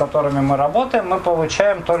структуры, с которыми мы работаем, мы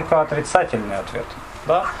получаем только отрицательные ответы.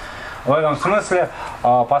 Да? В этом смысле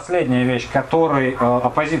последняя вещь,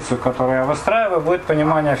 оппозицию, которую я выстраиваю, будет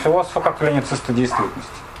понимание философа как клинициста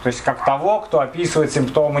действительности. То есть как того, кто описывает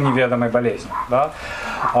симптомы неведомой болезни. Да?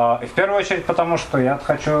 И в первую очередь потому, что я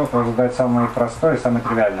хочу задать самый простой и самый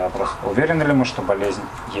тривиальный вопрос. Уверены ли мы, что болезнь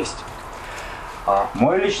есть?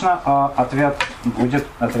 Мой лично ответ будет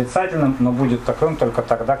отрицательным, но будет таким только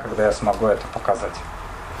тогда, когда я смогу это показать.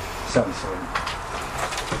 Все на сегодня.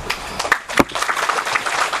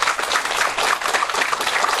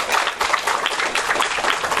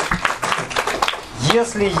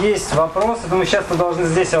 Если есть вопросы, то мы сейчас должны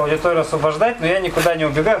здесь аудиторию освобождать, но я никуда не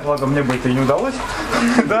убегаю, благо мне бы это и не удалось,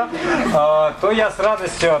 да? То я с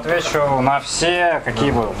радостью отвечу на все,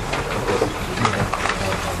 какие будут.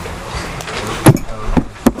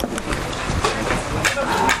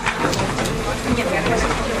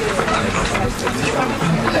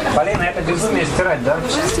 Полина, это безумие стирать, да?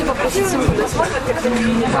 Можете попросить ему досмотреть, как-то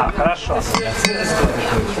не хорошо.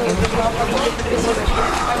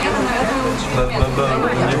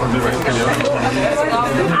 Не убивай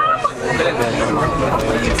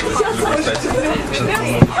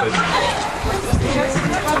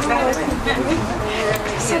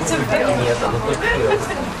сердце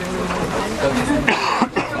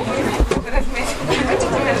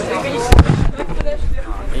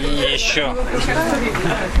И еще.